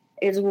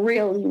is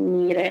really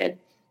needed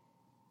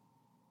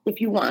if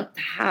you want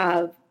to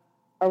have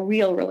a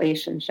real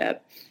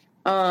relationship.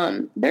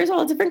 There's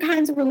all different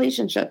kinds of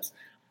relationships,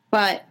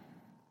 but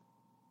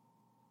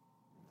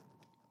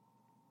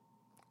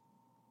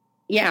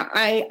yeah,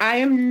 I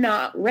am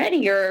not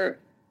ready or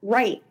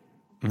right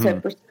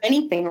to pursue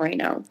anything right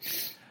now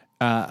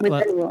with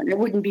anyone. It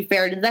wouldn't be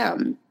fair to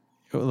them.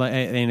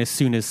 And as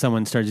soon as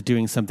someone starts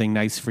doing something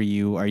nice for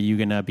you, are you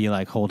gonna be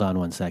like, "Hold on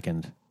one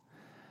second"?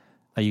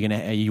 Are you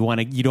gonna?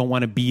 You don't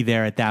want to be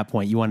there at that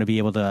point. You want to be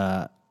able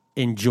to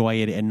enjoy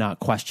it and not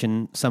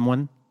question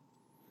someone.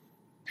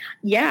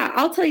 Yeah,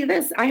 I'll tell you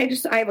this. I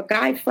have a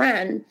guy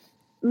friend.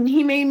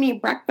 He made me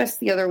breakfast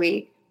the other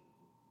week.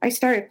 I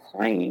started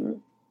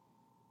crying.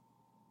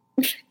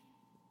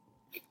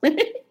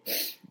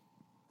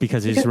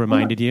 Because he just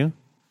reminded you?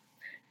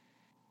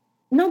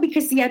 No,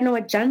 because he had no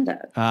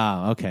agenda.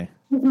 Oh, okay.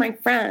 He was my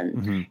friend.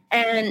 Mm-hmm.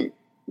 And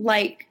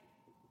like,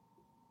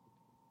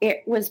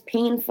 it was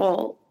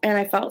painful and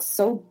I felt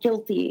so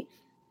guilty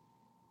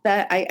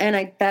that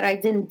I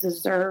didn't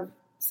deserve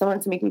someone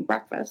to make me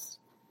breakfast.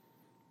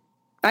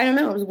 I don't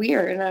know. It was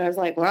weird. And I was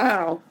like,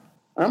 wow,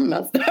 I'm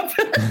messed up.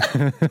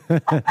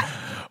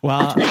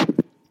 Well,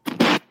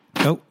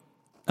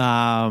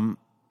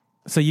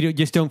 so you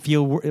just don't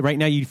feel right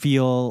now. You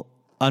feel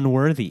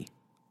unworthy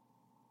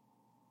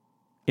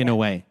in a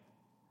way.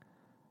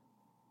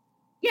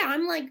 Yeah.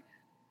 I'm like,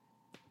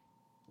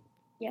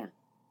 yeah.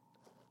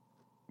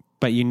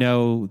 But you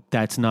know,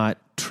 that's not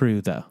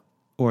true though.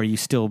 Or you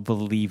still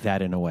believe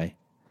that in a way.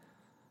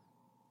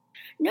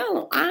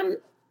 No,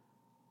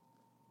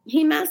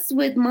 he messed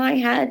with my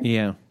head.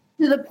 Yeah.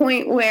 To the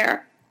point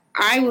where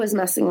I was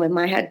messing with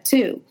my head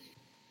too.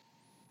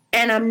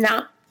 And I'm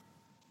not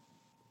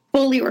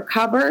fully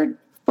recovered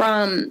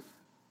from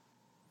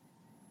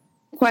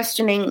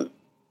questioning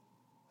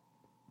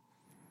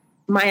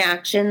my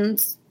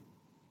actions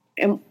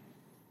and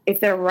if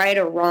they're right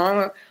or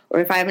wrong, or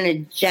if I have an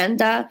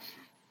agenda,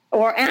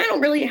 and I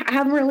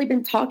haven't really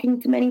been talking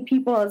to many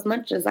people as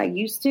much as I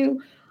used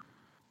to,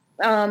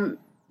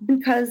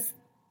 because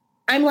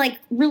I'm like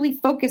really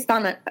focused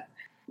on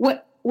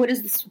what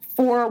is this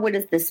for? What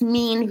does this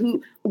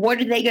mean? What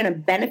are they going to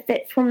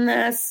benefit from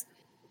this?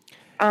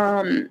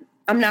 I'm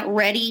not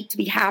ready to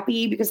be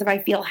happy because if I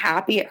feel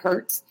happy, it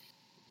hurts.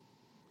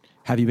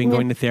 Have you been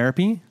going to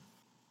therapy?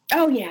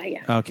 Oh,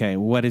 yeah. Okay.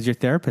 What does your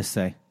therapist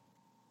say?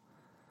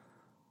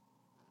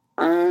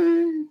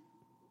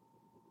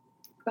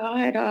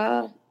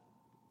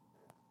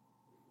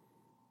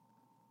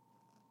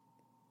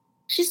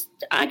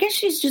 I guess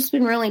she's just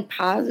been really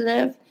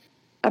positive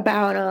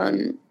about,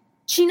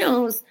 she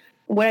knows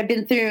what I've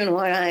been through and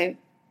what I've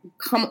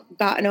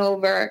gotten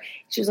over.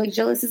 She was like,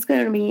 Jill, this is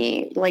going to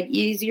be like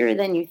easier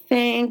than you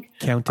think.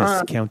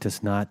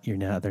 Countess, not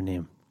your other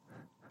name.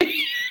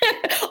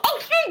 Oh,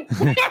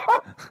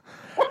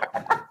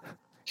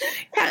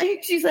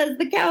 she says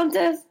the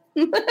Countess.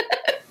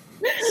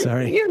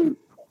 Sorry.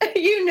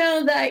 You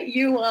know that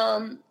you're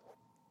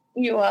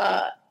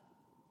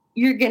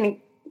gonna,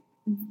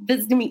 this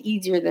is gonna be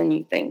easier than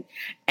you think.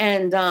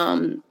 And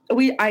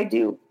I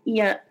do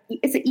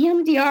is it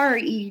EMDR or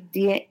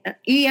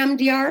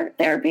EMDR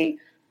therapy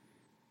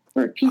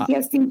for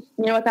PTSD? You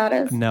know what that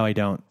is? No, I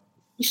don't.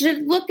 You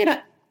should look it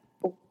up.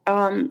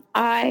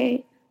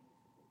 I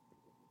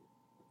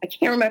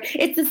can't remember.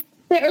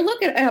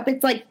 Look it up.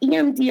 It's like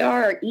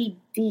EMDR or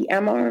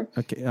EDMR.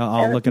 Okay,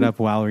 I'll look it up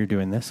while we're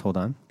doing this. Hold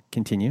on.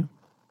 Continue.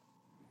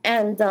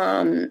 And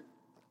I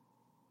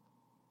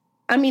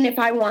mean, if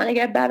I want to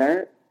get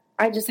better,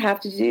 I just have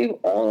to do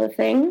all the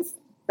things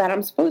that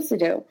I'm supposed to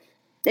do.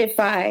 If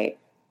I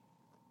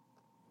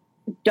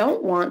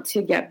don't want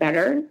to get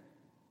better,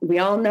 we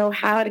all know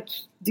how to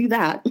do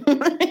that.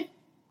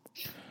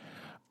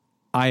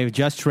 I've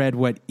just read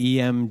what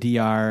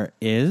EMDR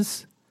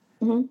is,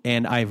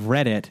 and I've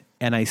read it,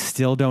 and I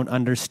still don't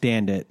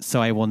understand it, so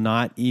I will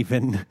not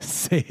even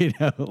say it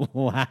out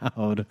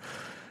loud.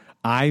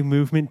 Eye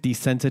movement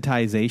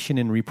desensitization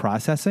and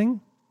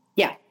reprocessing?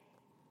 Yeah.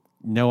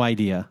 No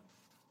idea.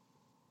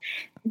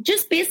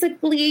 Just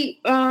basically,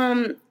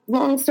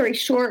 long story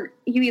short,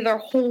 you either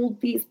hold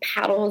these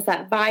paddles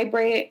that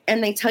vibrate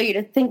and they tell you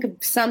to think of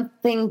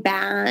something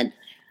bad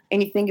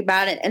and you think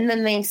about it, and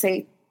then they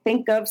say,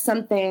 think of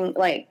something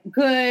like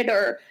good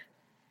or,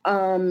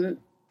 and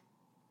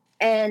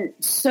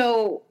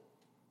so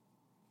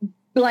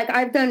like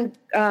I've done,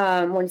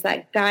 what is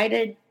that?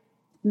 Guided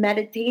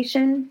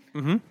meditation.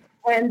 Mm-hmm.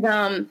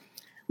 And,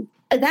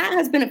 that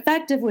has been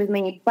effective with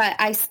me, but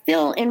I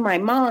still in my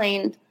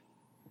mind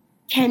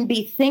can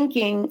be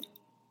thinking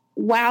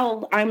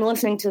while I'm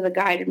listening to the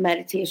guided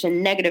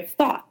meditation, negative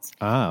thoughts.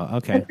 Oh,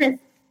 okay. But this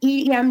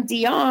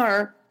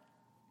EMDR,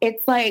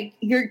 it's like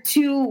you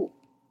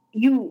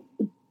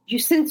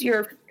since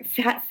you're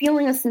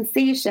feeling a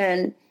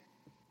sensation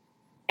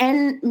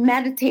and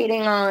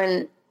meditating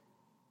on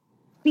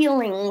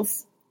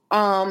feelings,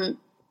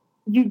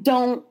 you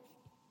can't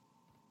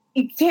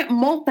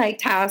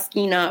multitask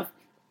enough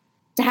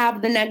to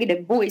have the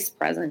negative voice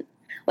present.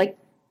 Like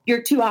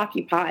you're too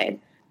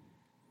occupied.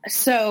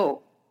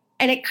 So,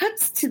 and it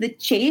cuts to the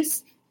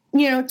chase.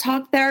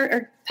 Talk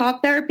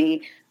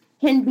therapy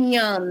can be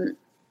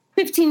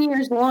 15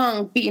 years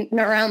long, beating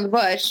around the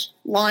bush,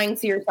 lying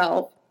to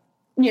yourself.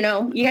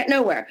 You get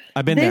nowhere.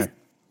 I've been there.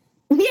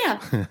 Yeah.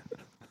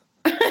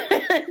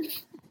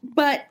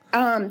 But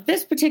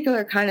this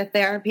particular kind of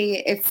therapy,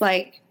 it's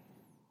like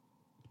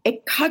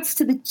it cuts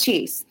to the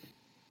chase.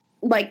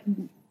 Like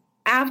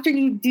after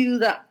you do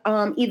the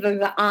either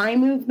the eye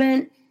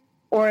movement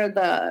or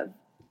the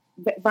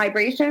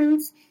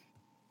vibrations,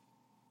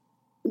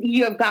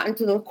 you have gotten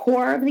to the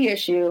core of the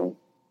issue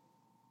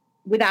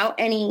without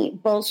any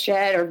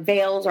bullshit or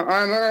veils or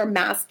armor or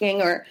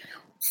masking or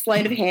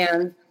sleight of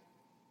hand.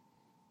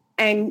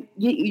 And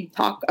you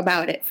talk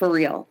about it for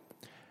real.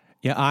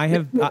 Yeah,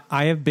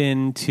 I have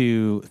been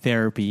to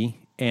therapy,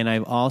 and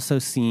I've also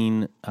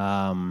seen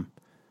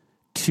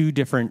two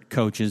different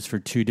coaches for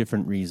two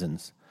different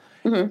reasons.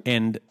 Mm-hmm.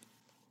 And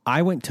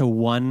I went to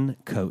one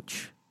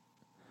coach,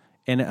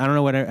 and I don't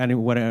know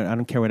I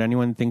don't care what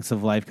anyone thinks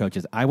of life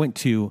coaches. I went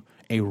to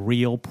a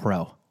real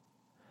pro,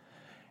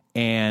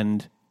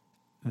 and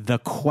the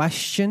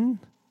question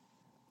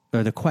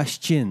or the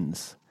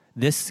questions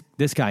this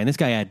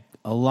guy had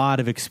a lot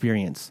of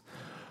experience,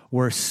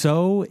 were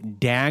so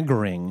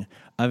daggering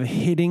of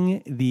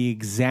hitting the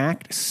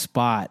exact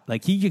spot.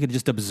 Like you could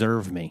just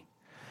observe me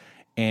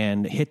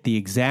and hit the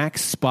exact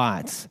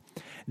spots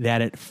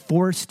that it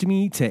forced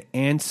me to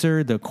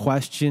answer the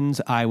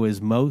questions I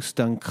was most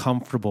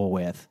uncomfortable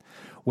with.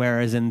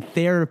 Whereas in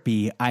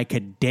therapy, I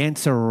could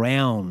dance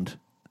around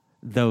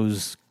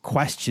those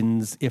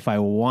questions if I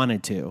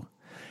wanted to.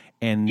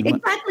 And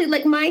exactly,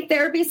 like my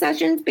therapy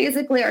sessions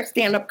basically are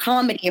stand-up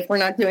comedy if we're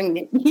not doing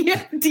the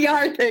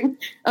EMDR thing.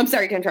 I'm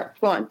sorry to interrupt.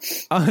 Go on.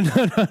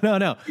 Oh,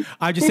 no.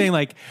 I'm just saying,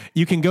 like,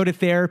 you can go to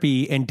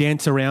therapy and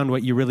dance around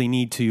what you really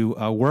need to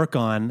work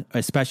on,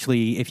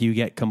 especially if you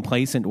get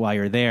complacent while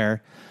you're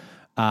there.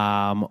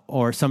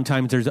 Or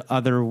sometimes there's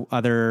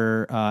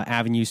other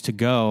avenues to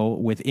go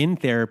within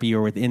therapy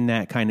or within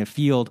that kind of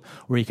field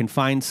where you can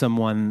find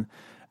someone,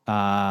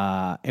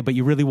 but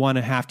you really want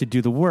to have to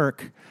do the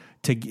work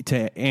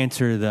to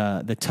answer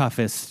the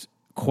toughest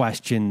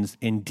questions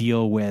and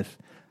deal with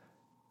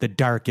the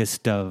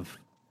darkest of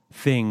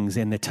things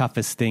and the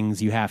toughest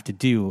things you have to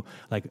do,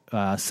 like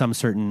some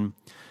certain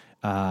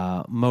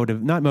not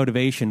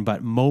motivation,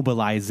 but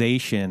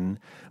mobilization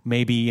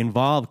maybe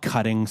involve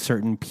cutting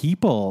certain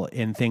people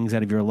and things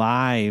out of your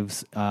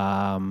lives,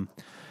 and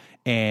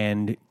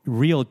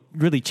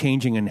really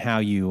changing in how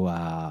you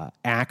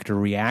act or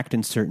react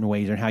in certain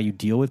ways or how you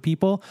deal with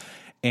people.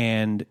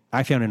 And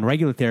I found in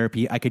regular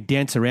therapy, I could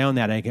dance around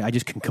that. I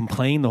just can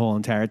complain the whole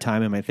entire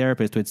time, and my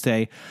therapist would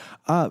say,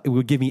 it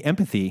would give me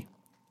empathy.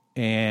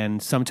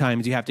 And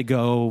sometimes you have to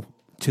go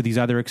to these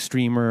other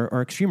extreme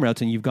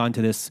routes, and you've gone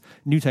to this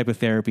new type of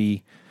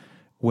therapy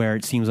where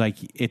it seems like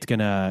it's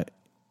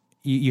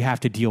you have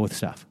to deal with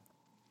stuff.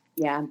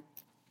 Yeah.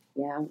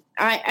 Yeah.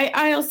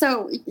 I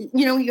also,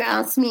 you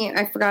asked me,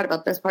 I forgot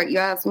about this part. You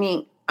asked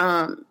me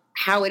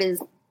how it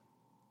is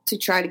to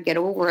try to get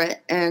over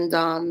it.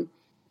 And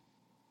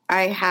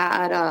I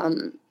had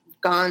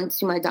gone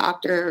to my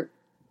doctor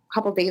a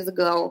couple days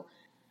ago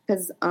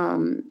because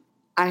I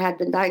had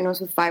been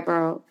diagnosed with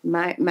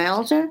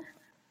fibromyalgia,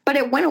 but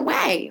it went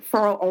away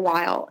for a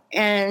while.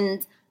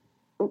 And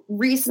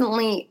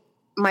recently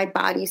my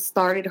body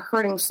started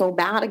hurting so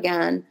bad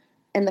again,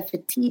 and the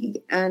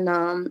fatigue.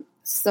 And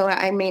so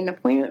I made an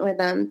appointment with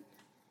him,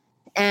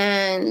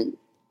 and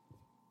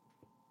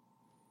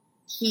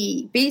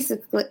he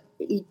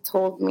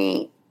told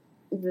me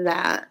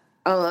that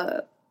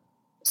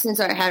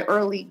since I had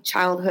early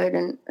childhood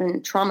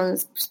and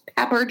traumas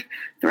peppered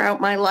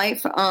throughout my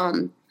life,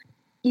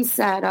 he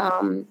said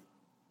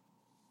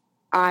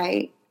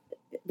the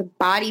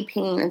body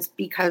pain is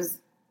because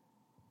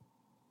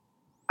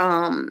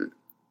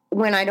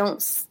when I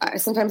don't,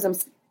 sometimes I'm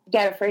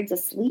get afraid to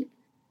sleep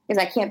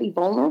because I can't be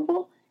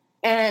vulnerable.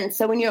 And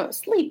so when you don't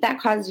sleep,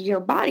 that causes your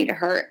body to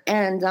hurt.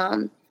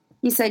 And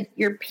he said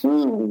your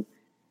pain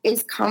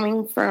is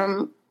coming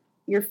from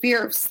your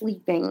fear of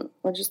sleeping,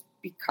 or just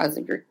because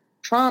of your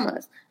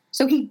traumas.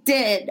 So he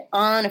did,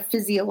 on a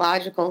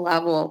physiological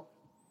level,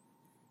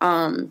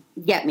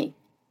 get me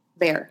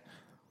there.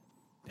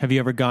 Have you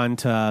ever gone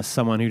to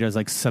someone who does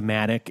like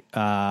somatic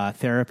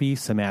therapy,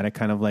 somatic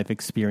kind of life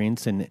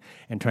experience, and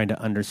trying to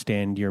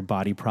understand your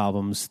body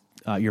problems,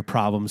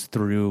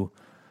 through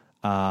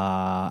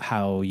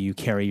how you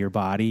carry your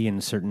body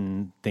and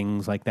certain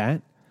things like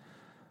that?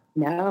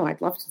 No, I'd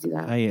love to do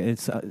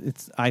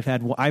that. I've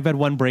had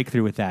one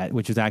breakthrough with that,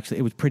 which is actually,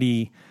 it was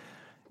pretty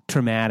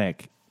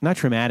traumatic. Not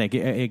traumatic.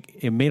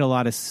 It made a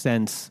lot of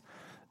sense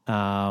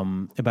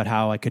about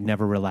how I could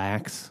never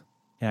relax.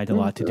 It had a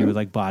lot to do with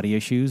like body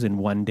issues. And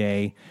one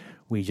day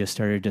we just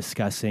started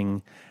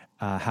discussing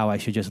how I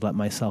should just let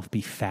myself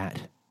be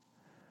fat.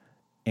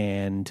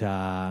 And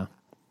all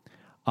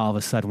of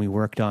a sudden we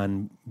worked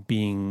on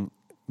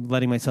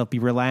letting myself be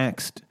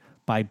relaxed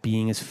by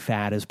being as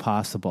fat as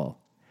possible.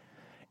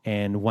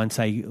 And once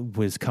I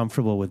was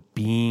comfortable with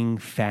being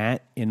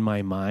fat in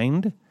my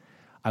mind,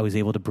 I was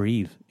able to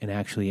breathe and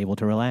actually able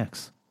to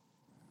relax.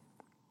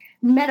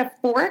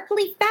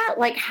 Metaphorically fat?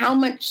 Like how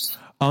much?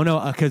 Oh,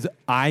 no, because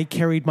I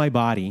carried my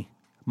body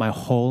my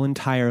whole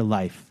entire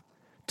life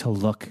to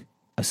look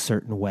a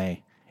certain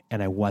way,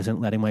 and I wasn't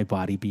letting my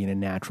body be in a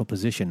natural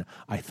position.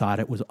 I thought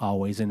it was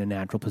always in a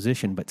natural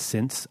position, but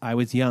since I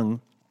was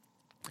young,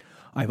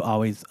 I've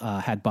always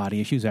had body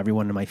issues.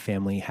 Everyone in my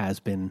family has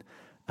been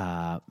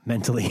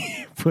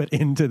mentally put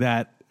into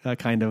that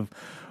kind of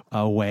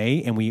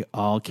way, and we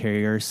all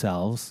carry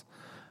ourselves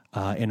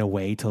in a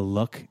way to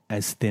look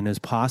as thin as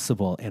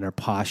possible, and our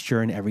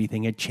posture and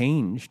everything had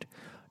changed.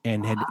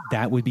 And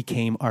that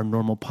became our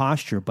normal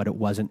posture, but it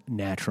wasn't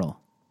natural.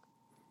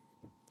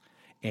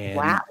 And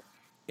wow.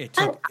 It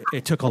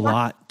took a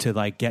lot to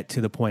like get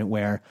to the point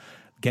where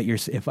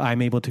if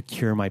I'm able to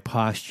cure my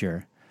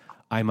posture,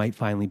 I might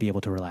finally be able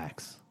to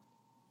relax.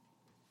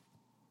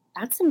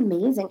 That's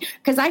amazing.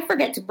 Because I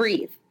forget to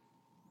breathe.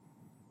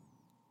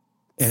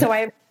 And so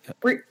I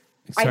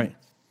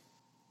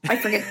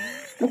forget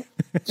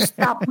to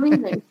stop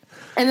breathing.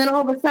 And then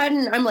all of a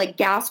sudden I'm like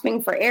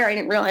gasping for air. I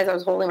didn't realize I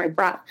was holding my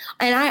breath.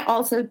 And I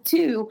also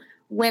too,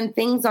 when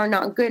things are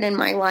not good in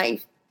my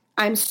life,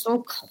 I'm so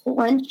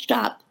clenched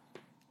up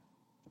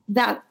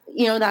that,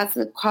 that's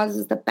what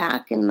causes the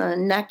back and the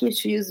neck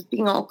issues,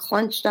 being all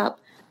clenched up,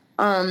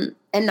 and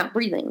not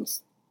breathing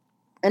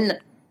and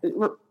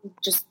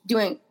just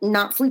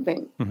not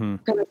sleeping. Mm-hmm.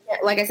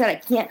 Like I said, I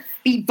can't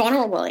be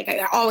vulnerable. Like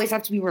I always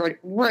have to be ready,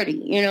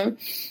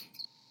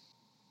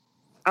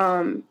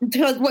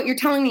 because what you're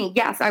telling me,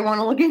 yes, I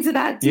want to look into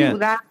that too. Yeah.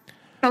 That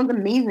sounds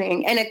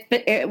amazing. And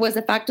it was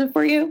effective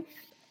for you?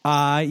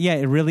 Yeah,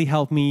 it really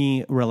helped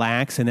me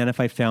relax. And then if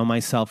I found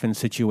myself in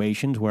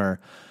situations where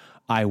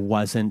I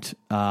wasn't,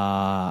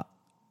 I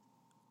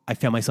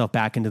found myself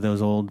back into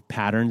those old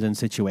patterns and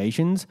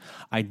situations,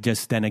 I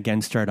just then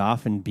again start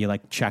off and be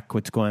like, check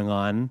what's going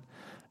on.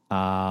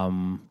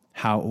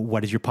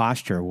 What is your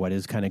posture? What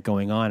is kind of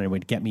going on? And it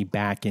would get me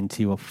back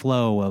into a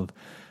flow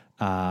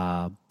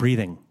of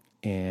breathing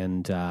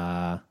and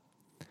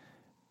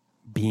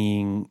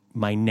being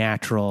my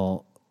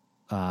natural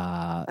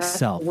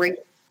self. Great.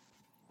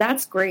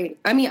 That's great.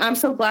 I mean, I'm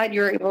so glad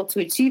you're able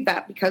to achieve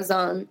that because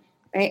I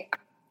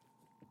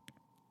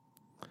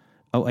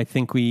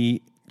think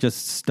we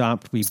just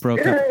stopped. We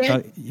broke up.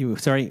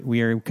 Sorry,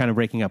 we are kind of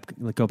breaking up.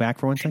 Go back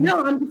for one second.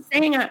 No, I'm just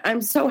saying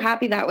I'm so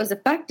happy that was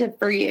effective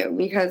for you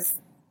because,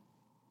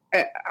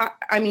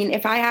 I mean,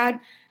 if I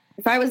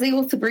was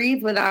able to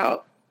breathe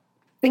without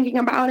thinking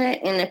about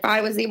it, and if I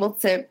was able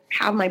to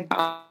have my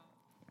body.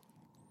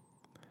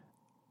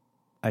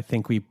 I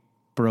think we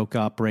broke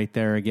up right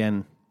there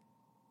again.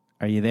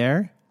 Are you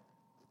there?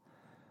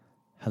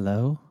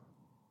 Hello?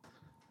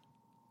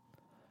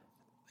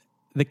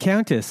 The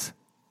Countess.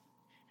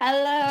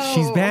 Hello.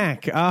 She's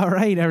back. All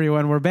right,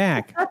 everyone, we're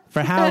back.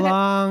 For how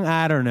long?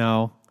 I don't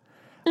know.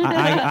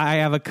 I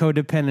have a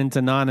codependent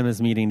anonymous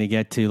meeting to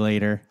get to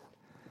later.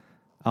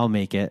 I'll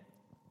make it.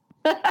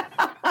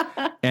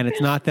 And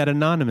it's not that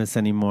anonymous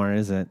anymore,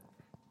 is it?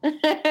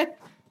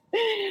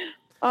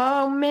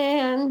 Oh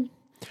man.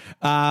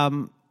 I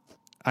forgot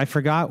I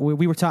forgot what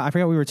we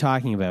were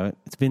talking about.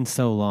 It's been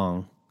so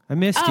long. I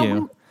missed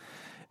you.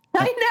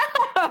 I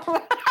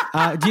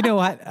know. Do you know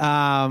what?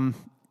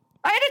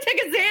 I had to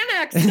take a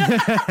Xanax.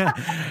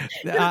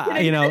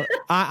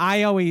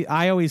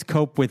 I always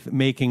cope with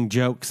making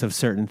jokes of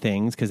certain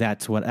things because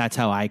that's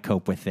how I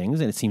cope with things,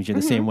 and it seems you're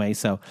the same way.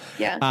 So,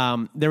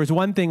 yeah. There was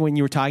one thing when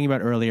you were talking about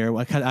earlier.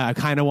 I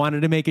kind of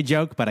wanted to make a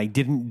joke, but I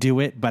didn't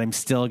do it. But I'm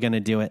still going to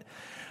do it.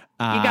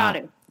 You got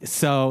it.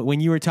 So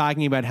when you were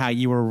talking about how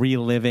you were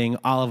reliving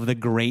all of the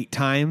great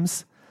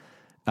times,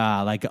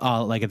 like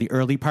at the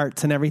early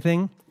parts and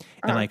everything,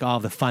 and like all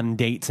the fun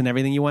dates and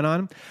everything you went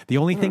on, the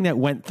only thing that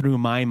went through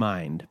my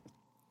mind,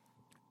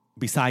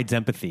 besides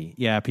empathy,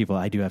 people,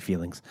 I do have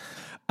feelings,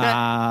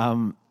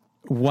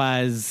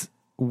 was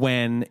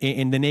when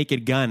in The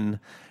Naked Gun,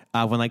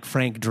 when like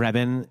Frank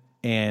Drebin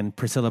and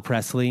Priscilla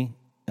Presley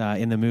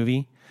in the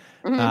movie.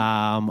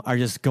 Are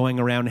just going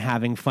around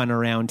having fun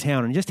around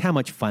town and just how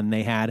much fun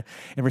they had.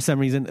 And for some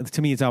reason,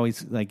 to me, it's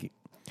always like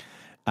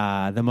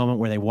the moment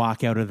where they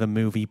walk out of the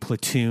movie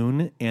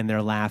Platoon and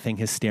they're laughing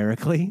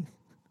hysterically.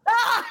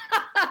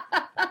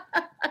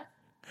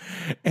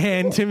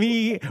 And to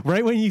me,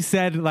 right when you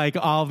said like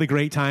all the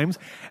great times,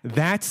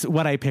 that's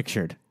what I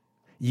pictured.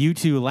 You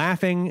two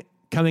laughing,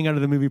 coming out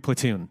of the movie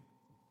Platoon.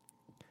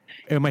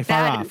 Am I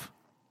far off?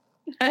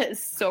 That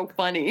is so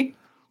funny.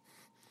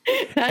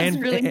 That's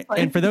really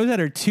funny. And for those that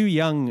are too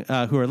young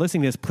who are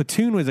listening to this,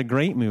 Platoon was a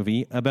great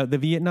movie about the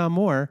Vietnam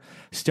War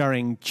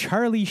starring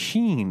Charlie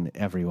Sheen,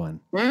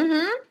 everyone.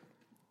 Mm-hmm.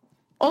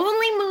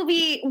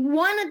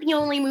 One of the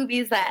only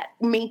movies that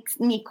makes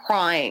me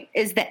cry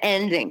is the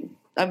ending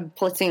of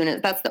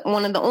Platoon. That's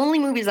one of the only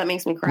movies that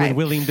makes me cry. With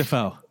William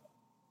Dafoe.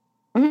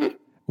 Mm-hmm.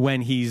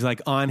 When he's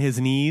like on his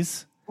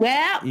knees.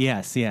 Yeah.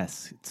 Yes.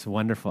 It's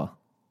wonderful.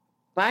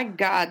 My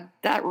God,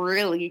 that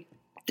really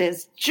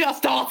is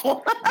just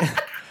awful.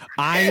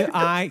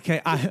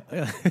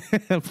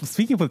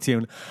 Speaking of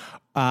Platoon,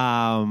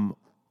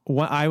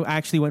 I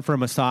actually went for a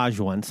massage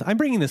once. I'm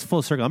bringing this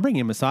full circle. I'm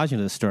bringing a massage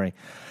into this story.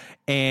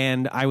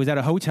 And I was at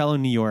a hotel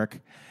in New York,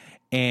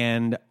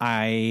 and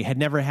I had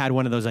never had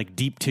one of those like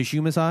deep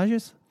tissue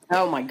massages.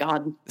 Oh my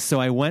God.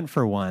 So I went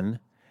for one,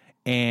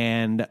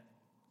 and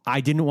I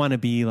didn't want to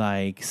be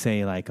like,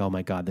 say like, oh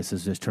my God, this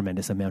is this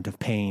tremendous amount of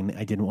pain.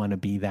 I didn't want to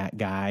be that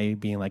guy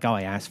being like, oh,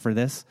 I asked for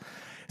this.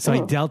 So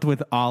I dealt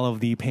with all of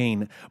the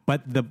pain,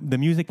 but the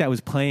music that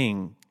was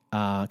playing,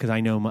 because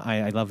I know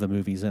I love the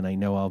movies and I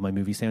know all of my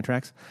movie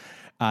soundtracks.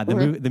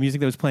 The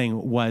music that was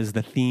playing was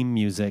the theme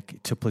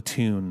music to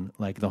Platoon,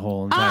 like the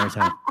whole entire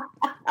time.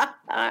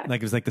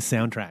 Like it was like the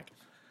soundtrack.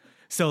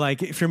 So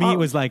like for me, it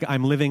was like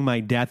I'm living my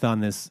death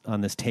on this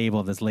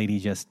table. This lady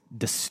just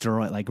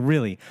destroyed. Like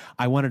really,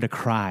 I wanted to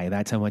cry.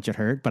 That's how much it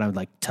hurt. But I would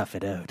like tough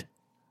it out.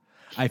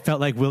 I felt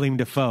like William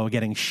Dafoe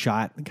getting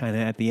shot kind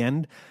of at the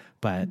end.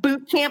 But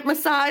boot camp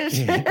massage.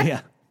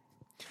 Yeah.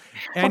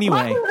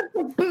 Anyway,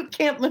 boot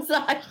camp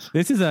massage.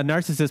 This is a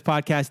Narcissist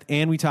podcast,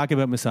 and we talk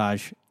about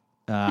massage.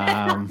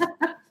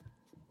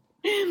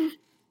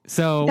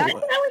 So that's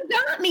how he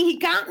got me. He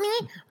got me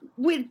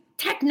with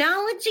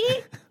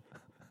technology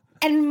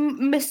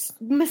and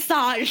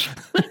massage.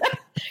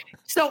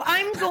 So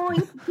I'm going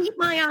to keep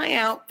my eye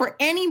out for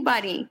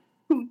anybody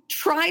who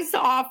tries to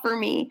offer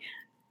me,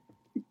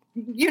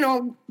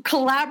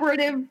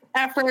 collaborative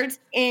efforts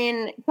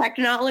in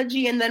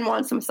technology and then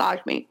wants to massage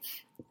me.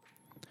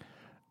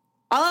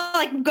 I'll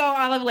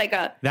have like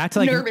a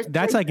nervous.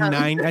 That's like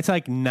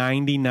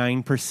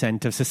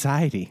 99% of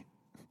society.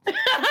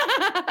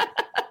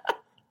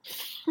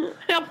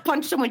 I'll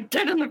punch someone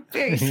dead in the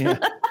face. Yeah.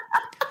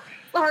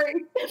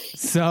 Sorry.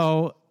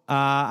 So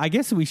I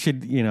guess we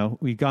should,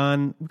 we got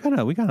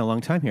a long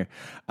time here.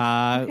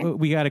 Okay.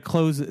 We got to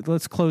close.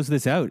 Let's close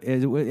this out.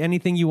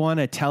 Anything you want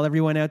to tell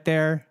everyone out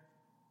there?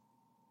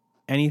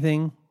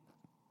 Anything?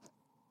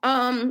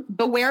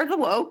 Beware the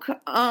woke.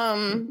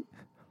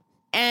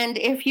 And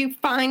if you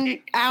find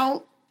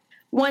out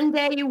one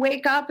day you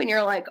wake up and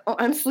you're like, oh,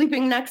 I'm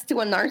sleeping next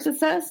to a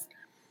narcissist,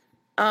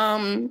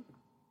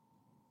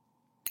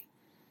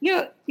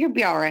 you'll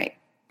be all right.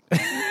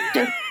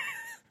 Just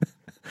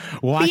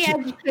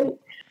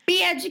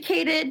be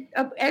educated,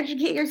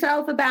 educate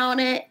yourself about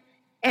it,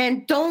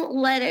 and don't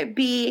let it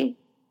be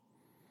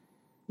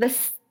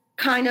this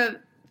kind of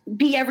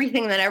be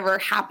everything that ever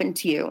happened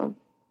to you.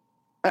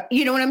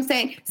 You know what I'm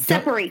saying?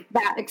 Separate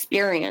that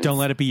experience. Don't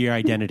let it be your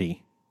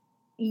identity.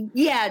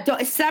 Yeah,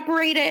 don't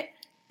separate it.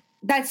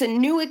 That's a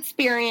new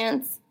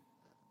experience.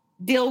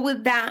 Deal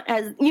with that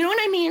as, you know what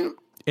I mean?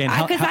 And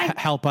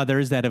help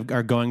others that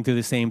are going through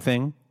the same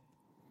thing.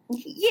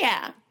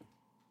 Yeah.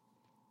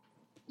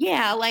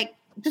 Yeah, like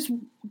just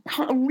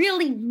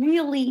really,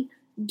 really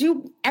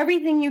do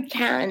everything you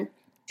can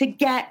to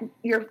get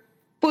your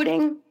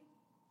footing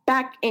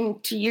back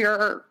into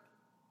your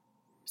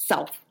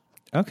self.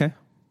 Okay.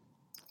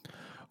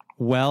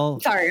 Well,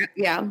 sorry.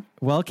 Yeah.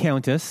 Well,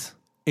 Countess,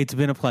 it's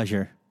been a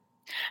pleasure.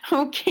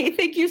 Okay.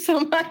 Thank you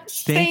so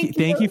much. Thank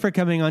you for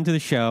coming onto the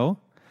show.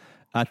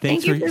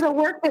 Thank you for the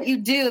work that you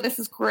do. This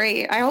is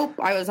great. I hope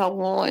I was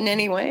helpful in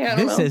any way.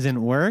 This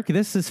isn't work.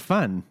 This is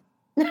fun.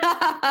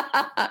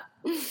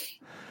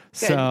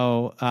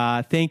 So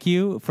thank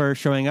you for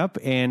showing up,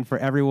 and for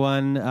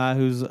everyone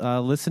who's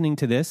listening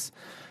to this.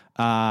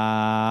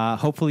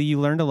 Hopefully you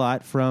learned a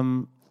lot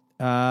from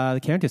the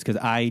Countess,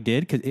 because I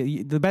did.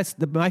 Because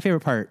my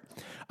favorite part,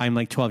 I'm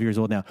like 12 years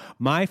old now.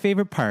 My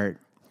favorite part,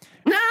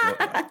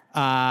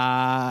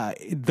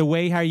 the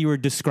way how you were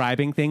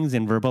describing things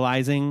and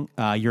verbalizing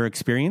your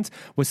experience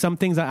was some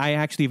things that I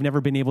actually have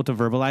never been able to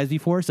verbalize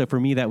before. So for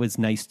me, that was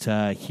nice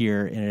to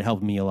hear, and it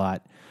helped me a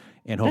lot.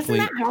 And hopefully,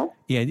 doesn't that help?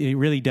 Yeah, it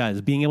really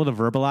does. Being able to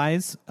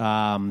verbalize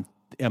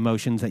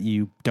emotions that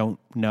you don't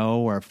know,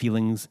 or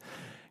feelings,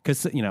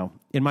 because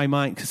in my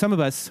mind, because some of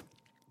us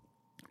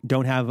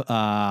don't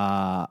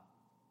have.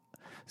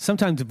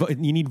 Sometimes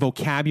you need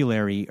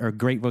vocabulary, or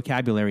great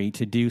vocabulary,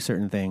 to do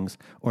certain things,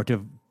 or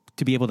to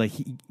be able to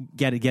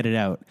get it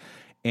out.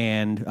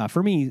 And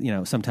for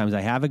me, sometimes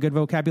I have a good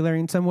vocabulary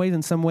in some ways.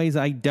 In some ways,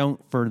 I don't,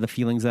 for the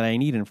feelings that I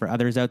need. And for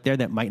others out there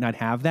that might not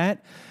have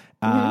that,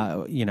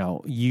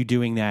 you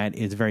doing that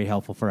is very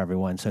helpful for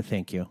everyone. So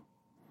thank you.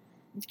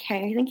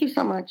 Okay. Thank you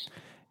so much.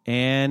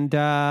 And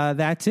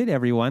that's it,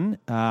 everyone.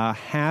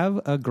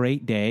 Have a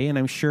great day. And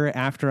I'm sure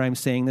after I'm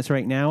saying this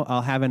right now,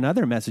 I'll have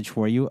another message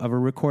for you of a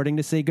recording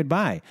to say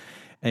goodbye,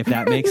 if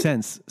that makes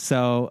sense.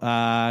 So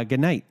good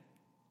night.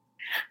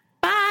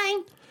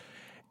 Bye.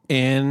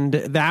 And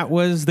that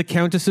was the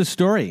Countess's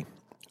story.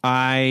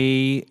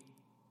 I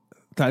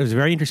thought it was a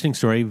very interesting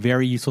story,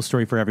 very useful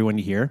story for everyone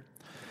to hear.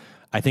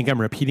 I think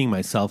I'm repeating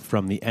myself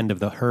from the end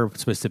of her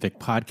specific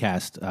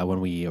podcast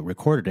when we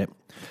recorded it,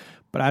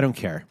 but I don't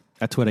care.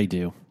 That's what I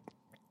do.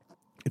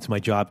 It's my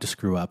job to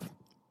screw up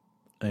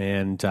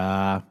and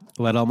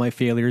let all my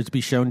failures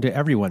be shown to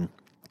everyone,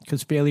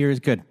 because failure is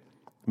good.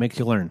 It makes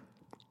you learn.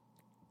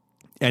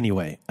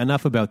 Anyway,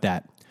 enough about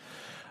that.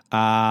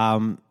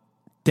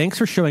 Thanks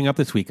for showing up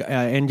this week.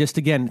 And just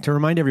again, to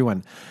remind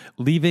everyone,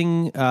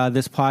 leaving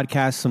this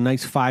podcast some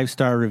nice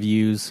 5-star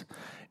reviews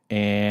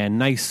and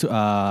nice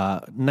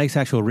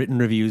actual written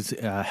reviews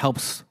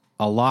helps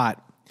a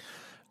lot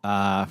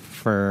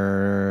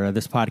for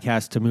this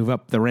podcast to move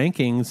up the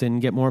rankings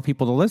and get more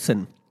people to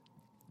listen.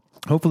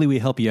 Hopefully we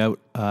help you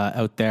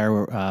out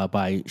there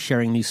by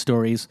sharing these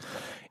stories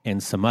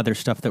and some other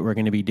stuff that we're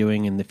going to be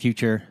doing in the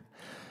future,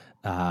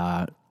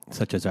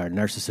 such as our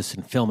Narcissist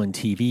in Film and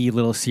TV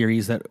little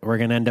series that we're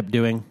going to end up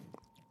doing.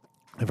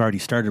 I've already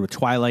started with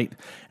Twilight,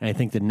 and I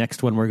think the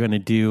next one we're going to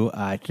do,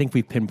 I think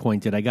we've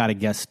pinpointed, I got a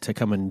guest to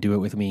come and do it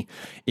with me.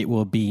 It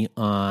will be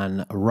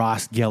on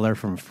Ross Geller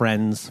from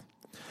Friends,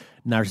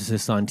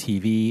 Narcissist on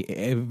TV.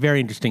 A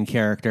very interesting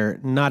character,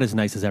 not as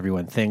nice as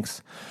everyone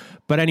thinks.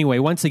 But anyway,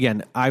 once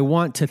again, I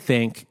want to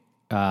thank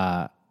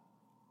a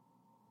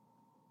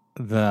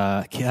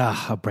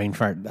brain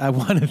fart. I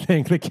want to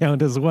thank the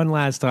Countess one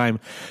last time.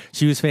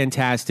 She was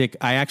fantastic.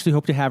 I actually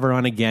hope to have her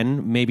on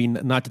again, maybe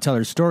not to tell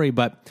her story,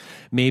 but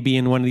maybe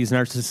in one of these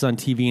Narcissists on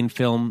TV and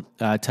film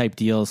type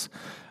deals,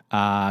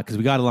 because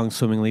we got along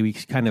swimmingly. We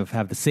kind of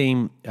have the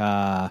same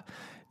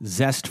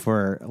zest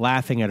for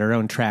laughing at our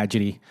own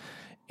tragedy.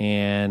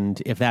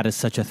 And if that is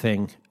such a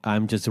thing,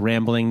 I'm just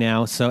rambling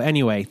now. So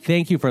anyway,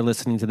 thank you for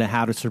listening to the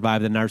How to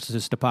Survive the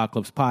Narcissist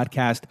Apocalypse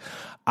podcast.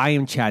 I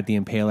am Chad the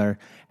Impaler.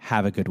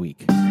 Have a good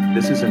week.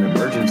 This is an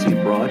emergency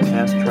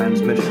broadcast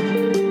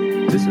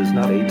transmission. This is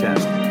not a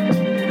test.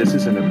 This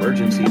is an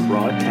emergency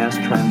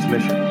broadcast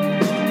transmission.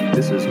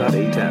 This is not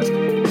a test.